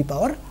e to the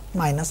power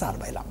minus r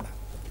by lambda.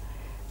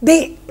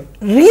 The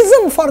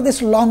reason for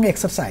this long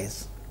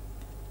exercise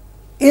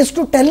is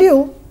to tell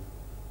you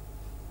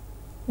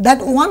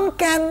that one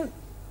can,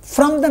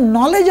 from the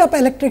knowledge of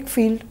electric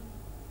field,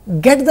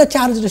 get the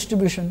charge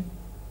distribution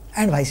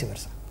and vice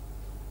versa.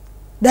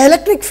 The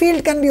electric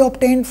field can be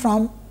obtained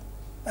from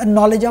a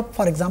knowledge of,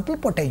 for example,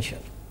 potential.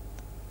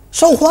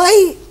 So,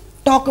 why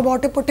talk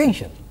about a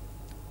potential?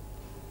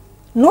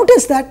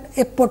 Notice that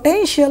a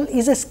potential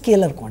is a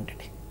scalar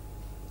quantity.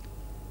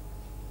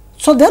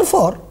 So,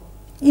 therefore,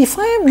 if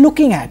I am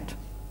looking at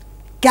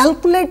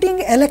calculating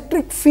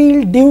electric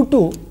field due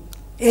to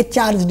a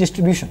charge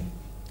distribution,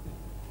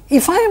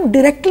 if I am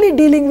directly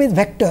dealing with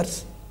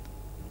vectors,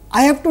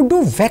 I have to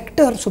do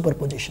vector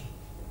superposition,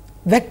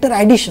 vector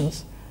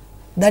additions,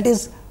 that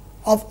is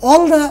of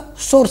all the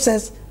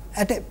sources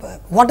at a,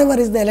 whatever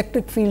is the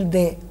electric field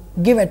they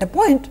give at a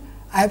point,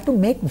 I have to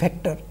make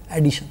vector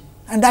addition,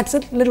 and that is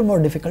a little more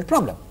difficult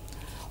problem.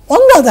 On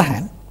the other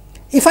hand,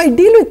 if I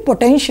deal with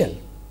potential,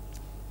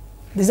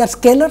 these are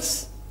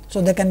scalars,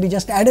 so they can be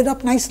just added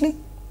up nicely,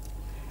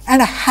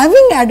 and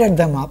having added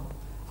them up,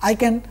 I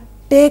can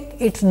take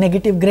its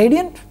negative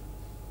gradient,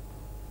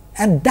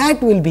 and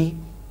that will be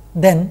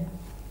then,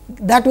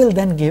 that will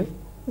then give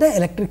the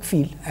electric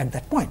field at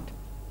that point.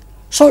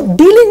 So,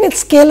 dealing with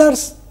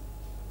scalars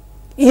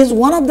is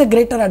one of the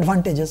greater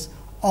advantages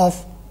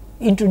of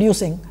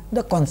introducing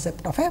the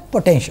concept of a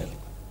potential.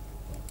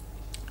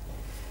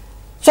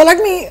 So, let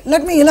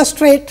me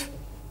illustrate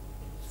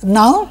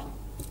now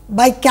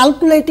by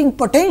calculating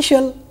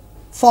potential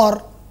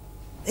for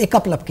a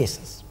couple of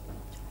cases.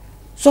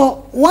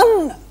 So,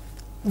 one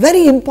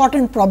very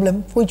important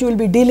problem which we will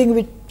be dealing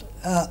with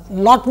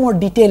lot more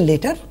detail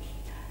later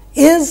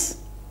is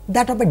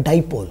that of a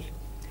dipole.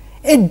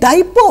 A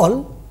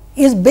dipole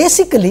is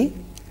basically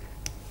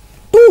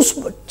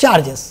two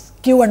charges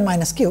q and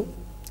minus q.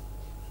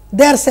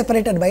 They are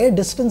separated by a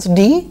distance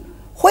d,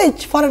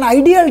 which for an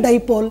ideal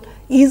dipole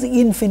is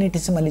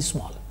infinitesimally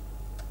small.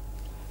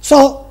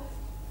 So,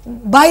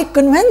 by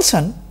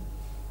convention,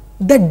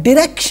 the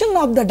direction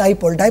of the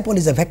dipole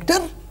is a vector,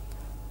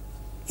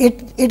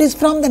 it is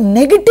from the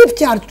negative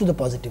charge to the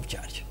positive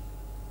charge.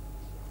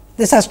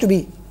 This has to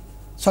be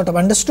sort of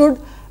understood,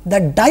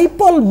 that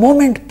dipole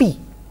moment p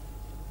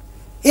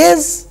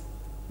is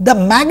the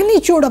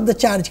magnitude of the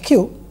charge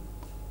q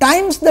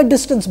times the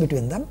distance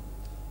between them.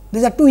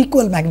 These are two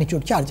equal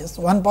magnitude charges,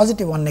 one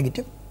positive, one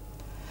negative.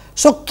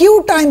 So,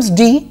 q times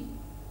d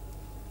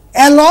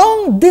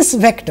along this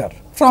vector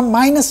from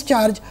minus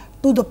charge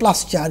to the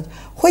plus charge,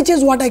 which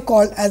is what I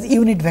call as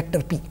unit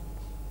vector p.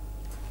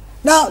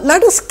 Now,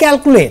 let us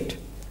calculate,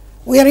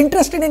 we are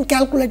interested in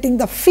calculating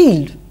the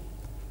field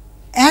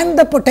and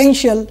the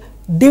potential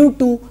due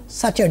to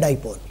such a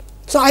dipole.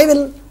 So, I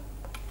will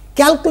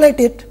calculate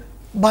it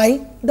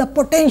by the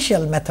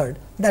potential method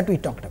that we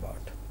talked about.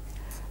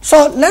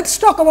 So, let us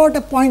talk about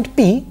a point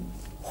P,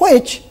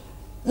 which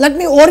let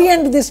me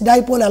orient this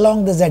dipole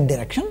along the z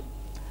direction,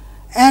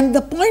 and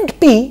the point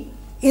P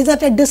is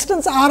at a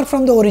distance r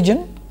from the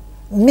origin,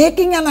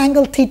 making an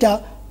angle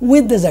theta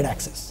with the z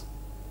axis.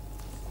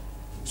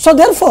 So,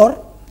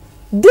 therefore,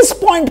 this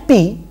point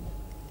P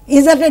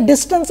is at a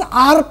distance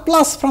r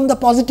plus from the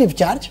positive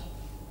charge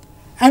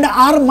and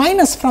r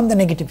minus from the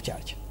negative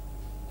charge.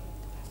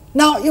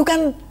 Now, you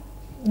can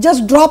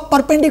just drop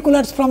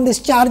perpendiculars from these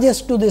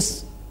charges to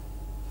this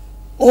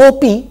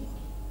OP,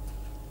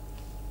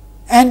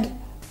 and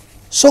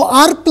so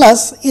r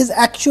plus is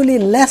actually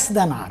less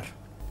than r.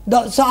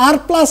 So, r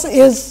plus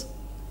is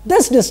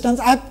this distance.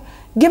 I have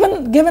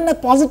given a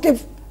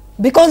positive,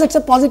 because it is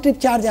a positive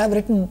charge, I have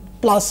written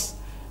plus.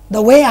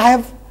 The way I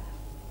have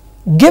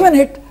given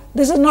it,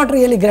 this is not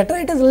really greater,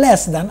 it is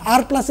less than,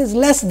 r plus is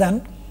less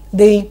than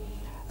the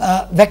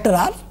vector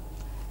r,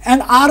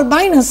 and r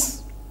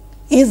minus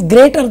is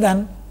greater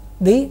than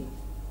the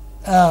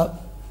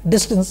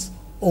distance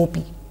OP.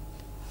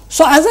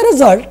 So, as a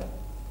result,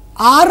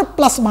 r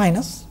plus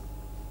minus,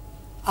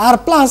 r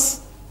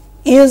plus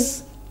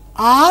is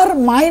r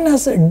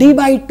minus d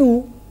by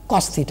 2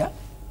 cos theta,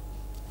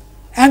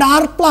 and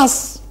r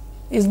plus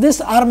is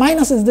this, r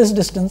minus is this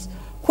distance,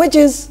 which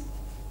is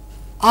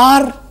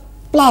r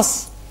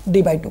plus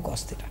d by 2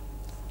 cos theta.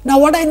 Now,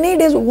 what I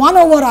need is 1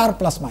 over r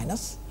plus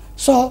minus.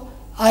 So,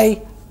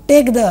 I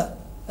take the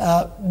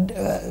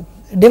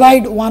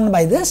divide 1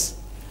 by this,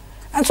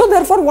 and so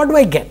therefore, what do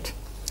I get?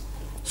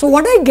 So,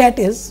 what I get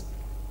is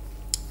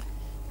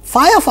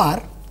phi of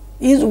r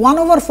is 1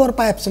 over 4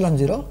 pi epsilon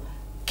 0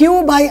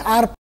 q by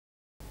r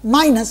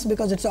minus,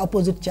 because it is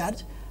opposite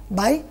charge,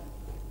 by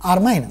r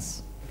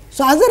minus.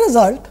 So, as a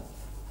result,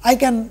 I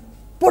can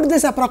put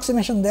this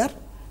approximation there,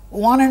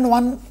 1 and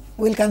 1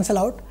 will cancel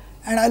out,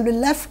 and I will be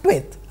left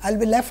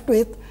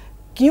with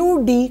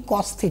q d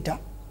cos theta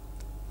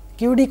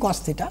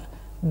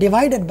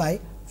divided by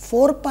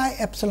 4 pi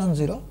epsilon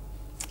 0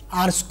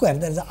 r square,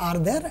 there is a r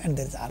there and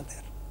there is r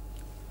there.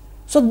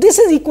 So, this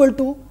is equal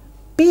to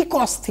p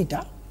cos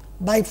theta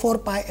by 4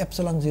 pi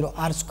epsilon 0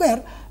 r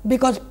square,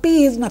 because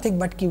p is nothing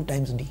but q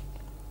times d.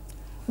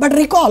 But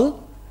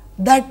recall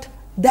that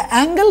the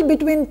angle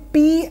between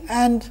p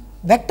and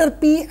vector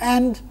p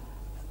and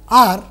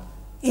r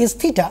is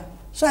theta.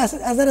 So, as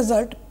a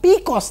result, p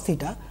cos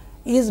theta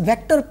is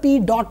vector p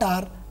dot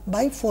r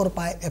by 4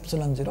 pi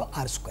epsilon 0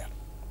 r square.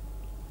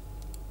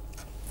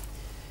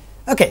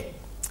 Okay.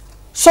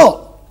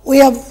 So, we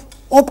have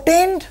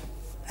obtained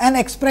an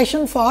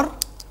expression for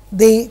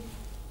the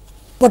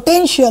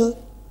potential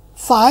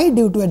phi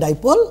due to a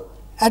dipole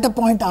at a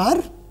point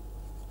r,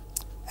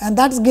 and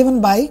that is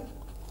given by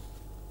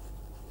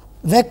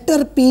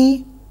vector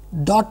p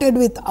dotted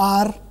with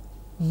r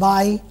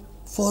by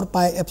 4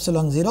 pi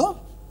epsilon 0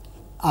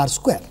 r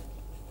square.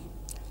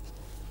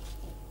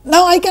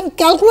 Now, I can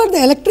calculate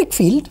the electric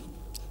field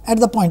at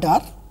the point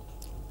r,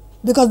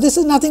 because this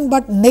is nothing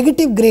but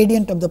negative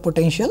gradient of the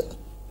potential.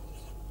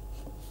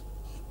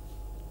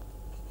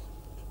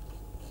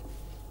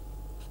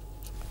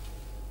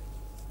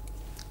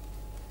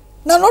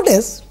 Now,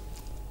 notice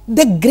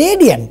the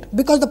gradient,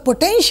 because the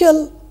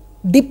potential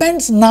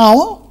depends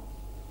now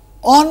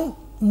on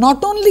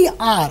not only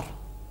r,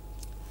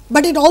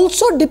 but it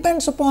also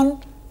depends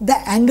upon the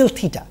angle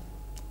theta.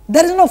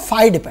 There is no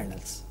phi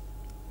dependence.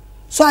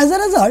 So, as a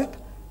result,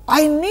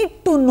 I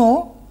need to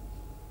know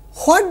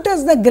what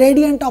does the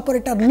gradient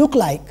operator look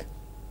like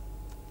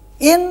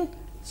in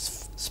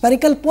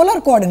spherical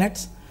polar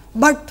coordinates,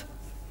 but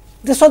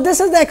so this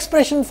is the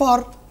expression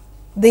for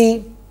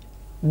the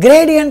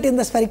gradient in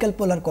the spherical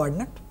polar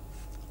coordinate,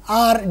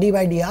 r d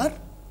by dr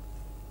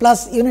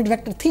plus unit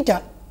vector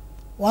theta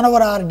 1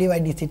 over r d by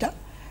d theta.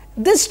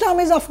 This term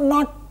is of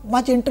not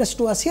much interest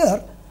to us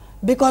here,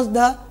 because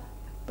the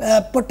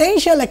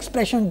potential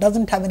expression does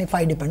not have any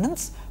phi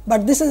dependence,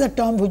 but this is a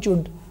term which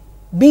would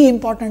be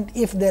important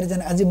if there is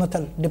an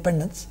azimuthal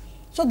dependence.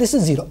 So, this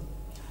is 0.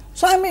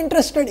 So, I am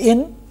interested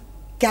in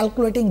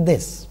calculating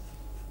this,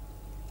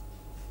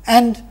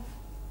 and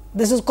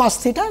this is cos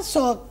theta.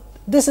 So,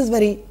 this is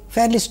very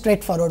fairly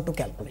straightforward to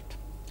calculate.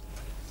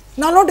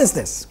 Now, notice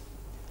this.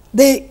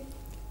 This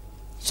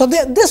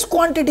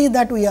quantity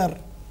that we are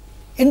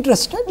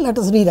interested, let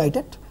us rewrite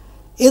it,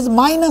 is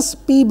minus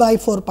p by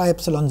 4 pi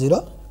epsilon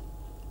 0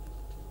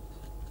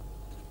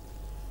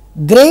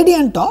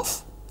 gradient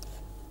of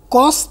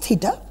cos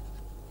theta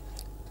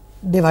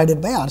divided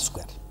by r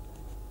square,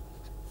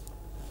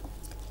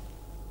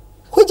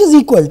 which is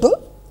equal to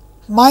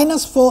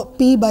minus 4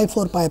 p by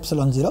 4 pi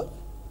epsilon 0.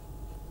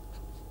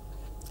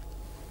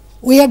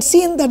 We had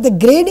seen that the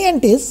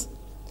gradient is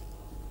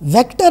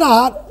vector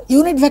r,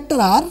 unit vector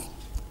r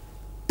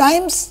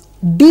times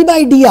d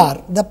by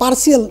dr, the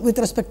partial with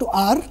respect to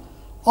r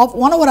of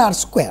 1 over r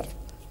square.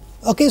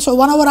 Okay, so,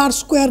 1 over r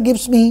square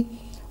gives me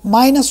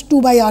minus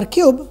 2 by r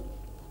cube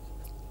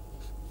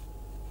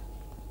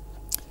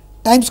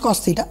times cos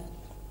theta.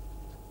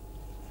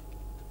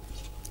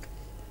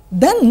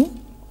 then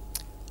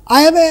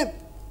I have a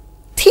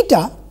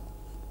theta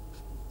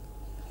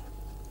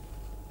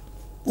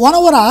 1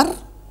 over r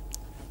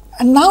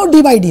and now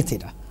d by d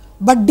theta,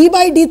 but d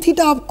by d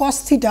theta of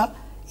cos theta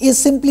is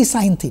simply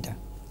sin theta.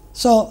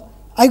 So,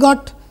 I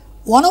got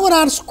 1 over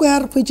r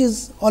square which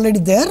is already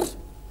there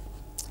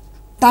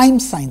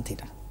times sin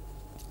theta,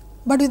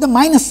 but with a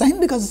minus sign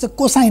because it is a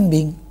cosine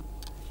being.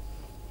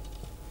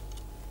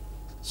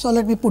 So,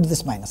 let me put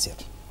this minus here.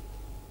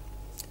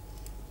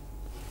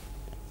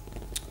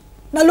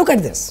 Now, look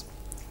at this.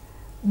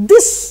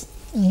 This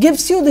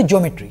gives you the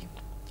geometry.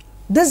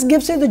 This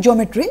gives you the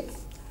geometry.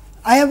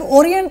 I have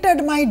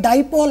oriented my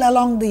dipole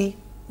along the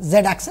z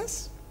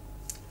axis.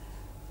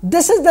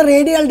 This is the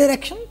radial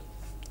direction.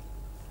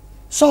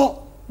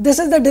 So, this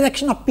is the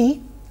direction of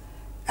P,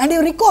 and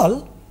you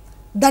recall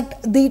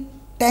that the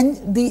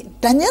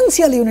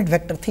tangential unit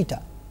vector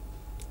theta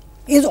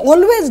is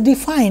always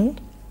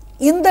defined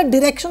in the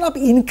direction of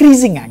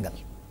increasing angle.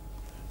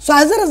 So,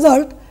 as a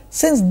result,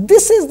 since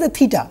this is the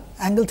theta,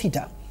 angle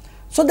theta,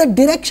 so the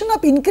direction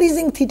of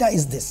increasing theta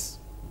is this,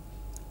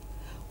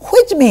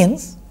 which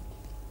means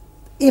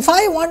if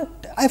I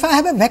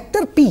have a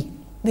vector P,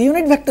 the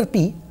unit vector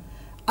P,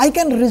 I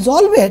can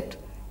resolve it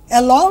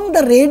along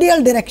the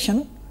radial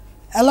direction,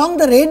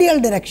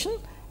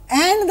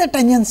 and the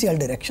tangential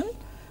direction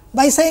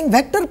by saying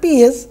vector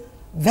P is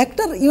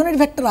vector unit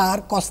vector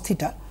r cos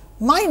theta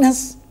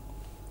minus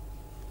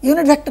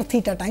unit vector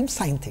theta times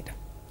sin theta.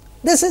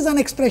 This is an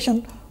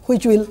expression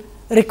which will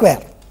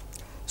require.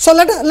 So,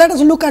 let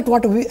us look at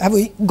what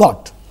we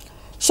got.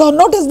 So,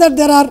 notice that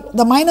there are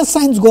the minus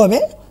signs go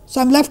away.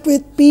 So, I am left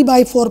with P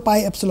by 4 pi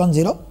epsilon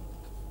 0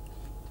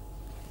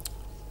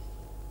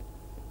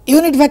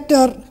 unit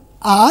vector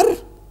r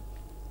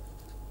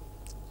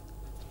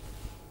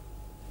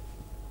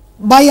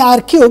by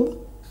r cube.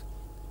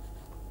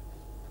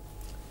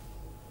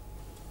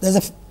 There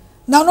is a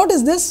now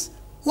notice this,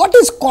 what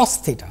is cos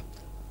theta?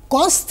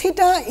 Cos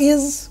theta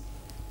is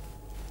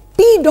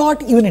P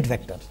dot unit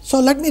vector. So,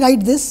 let me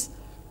write this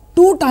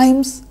 2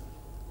 times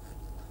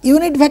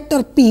unit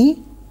vector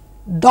P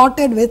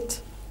dotted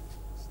with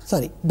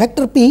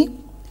vector P.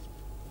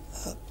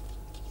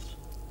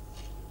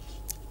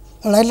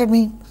 All right, let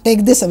me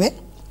take this away.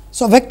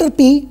 So, vector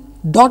P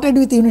dotted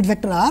with unit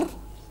vector r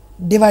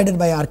divided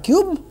by r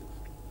cube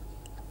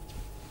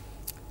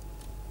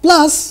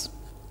plus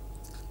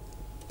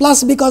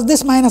because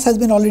this minus has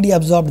been already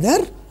absorbed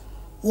there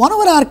 1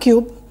 over r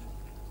cube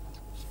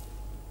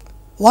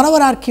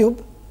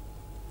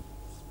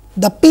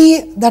the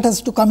P that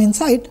has to come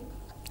inside,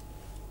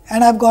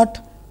 and I have got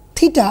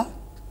theta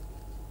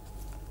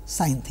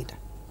sin theta.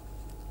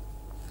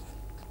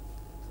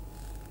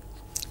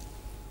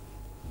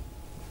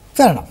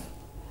 Fair enough.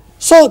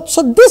 So,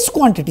 this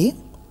quantity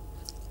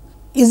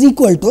is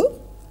equal to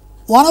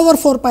 1 over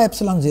 4 pi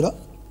epsilon 0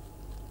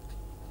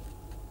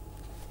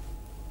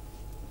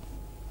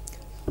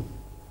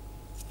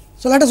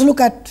 So, let us look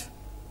at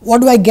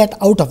what do I get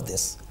out of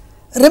this.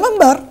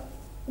 Remember,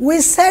 we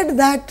said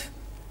that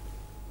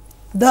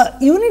the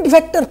unit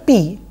vector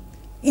P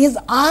is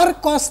r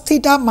cos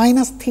theta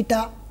minus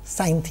theta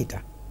sin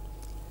theta.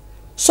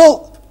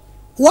 So,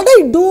 what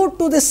I do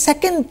to the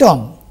second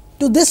term,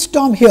 to this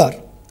term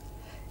here,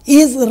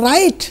 is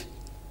write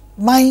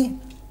my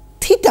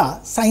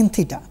theta sin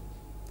theta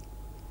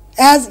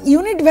as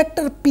unit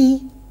vector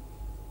P,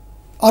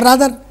 or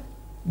rather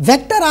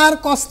vector r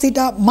cos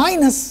theta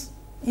minus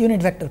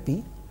unit vector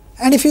P,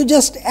 and if you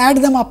just add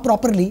them up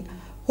properly,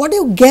 what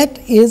you get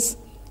is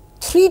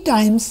 3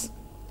 times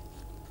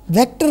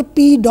vector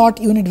P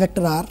dot unit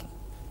vector r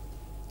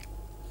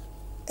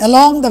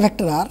along the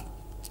vector r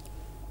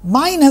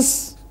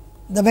minus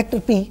the vector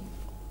P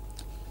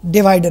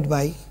divided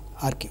by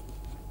r cube.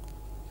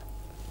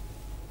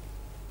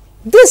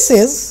 This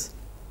is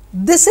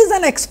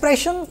an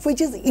expression which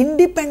is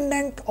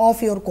independent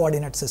of your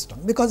coordinate system,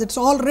 because it is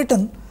all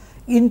written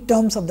in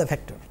terms of the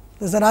vector.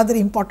 This is a rather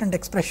important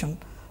expression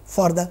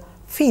for the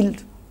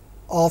field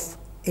of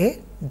a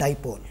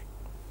dipole.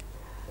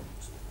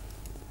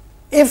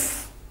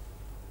 If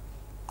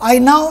I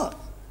now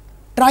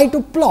try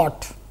to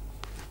plot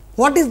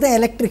what is the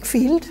electric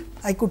field,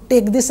 I could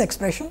take this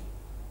expression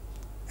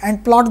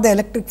and plot the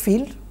electric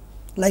field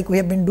like we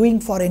have been doing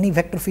for any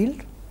vector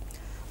field.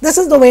 This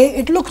is the way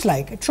it looks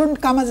like. It should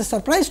not come as a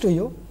surprise to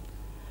you,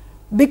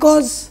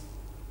 because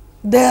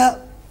the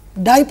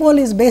dipole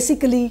is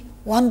basically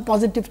one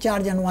positive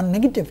charge and one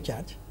negative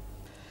charge.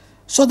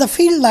 So, the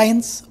field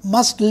lines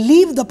must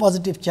leave the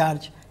positive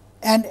charge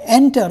and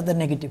enter the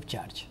negative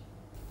charge.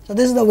 So,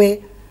 this is the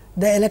way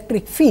the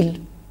electric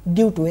field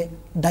due to a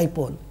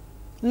dipole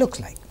looks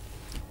like.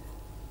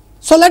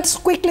 So, let us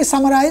quickly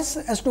summarize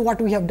as to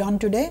what we have done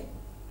today.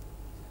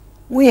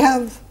 We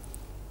have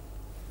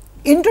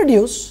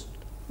introduced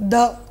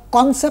the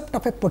concept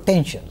of a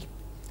potential.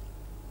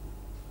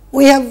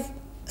 We have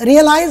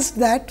realized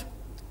that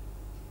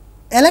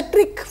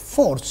electric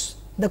force,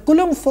 the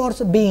Coulomb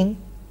force being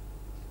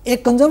a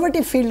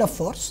conservative field of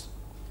force,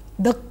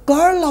 the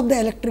curl of the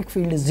electric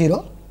field is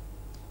 0,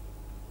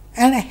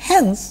 and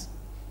hence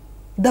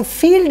the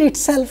field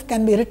itself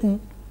can be written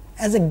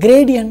as a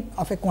gradient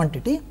of a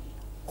quantity,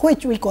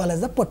 which we call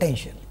as the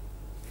potential.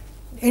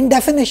 In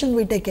definition,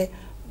 we take a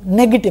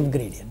negative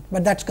gradient,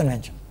 but that is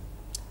convention.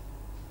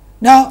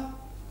 Now,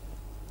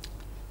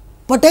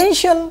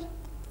 potential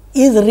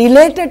is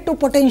related to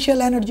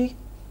potential energy,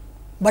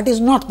 but is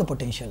not the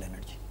potential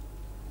energy.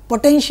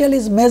 Potential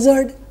is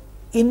measured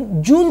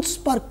in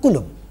joules per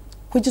coulomb,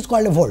 which is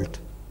called a volt.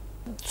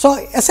 So,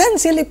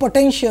 essentially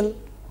potential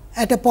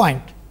at a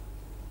point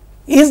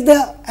is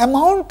the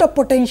amount of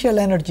potential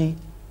energy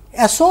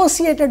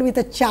associated with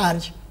a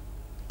charge,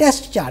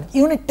 test charge,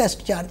 unit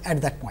test charge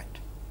at that point.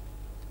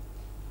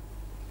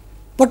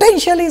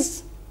 Potential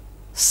is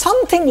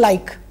something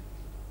like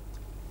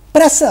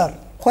pressure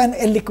when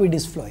a liquid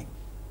is flowing.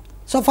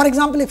 So, for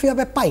example, if you have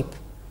a pipe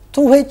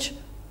through which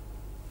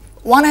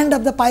one end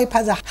of the pipe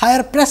has a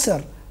higher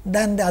pressure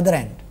than the other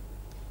end,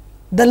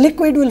 the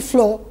liquid will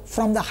flow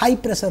from the high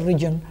pressure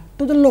region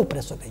to the low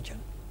pressure region.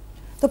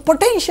 The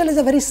potential is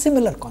a very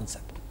similar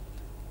concept.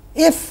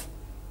 If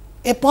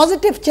a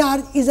positive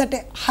charge is at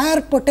a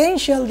higher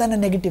potential than a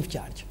negative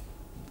charge,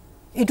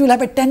 it will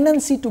have a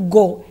tendency to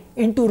go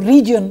into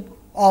region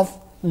of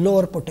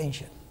lower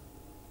potential.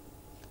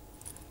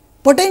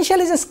 Potential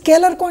is a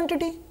scalar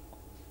quantity.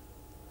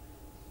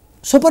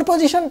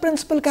 Superposition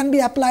principle can be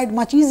applied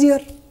much easier,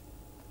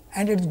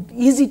 and it is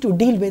easy to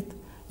deal with,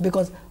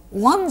 because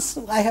once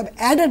I have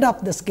added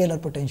up the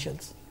scalar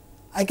potentials,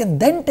 I can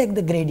then take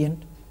the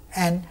gradient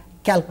and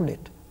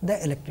calculate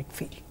the electric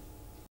field.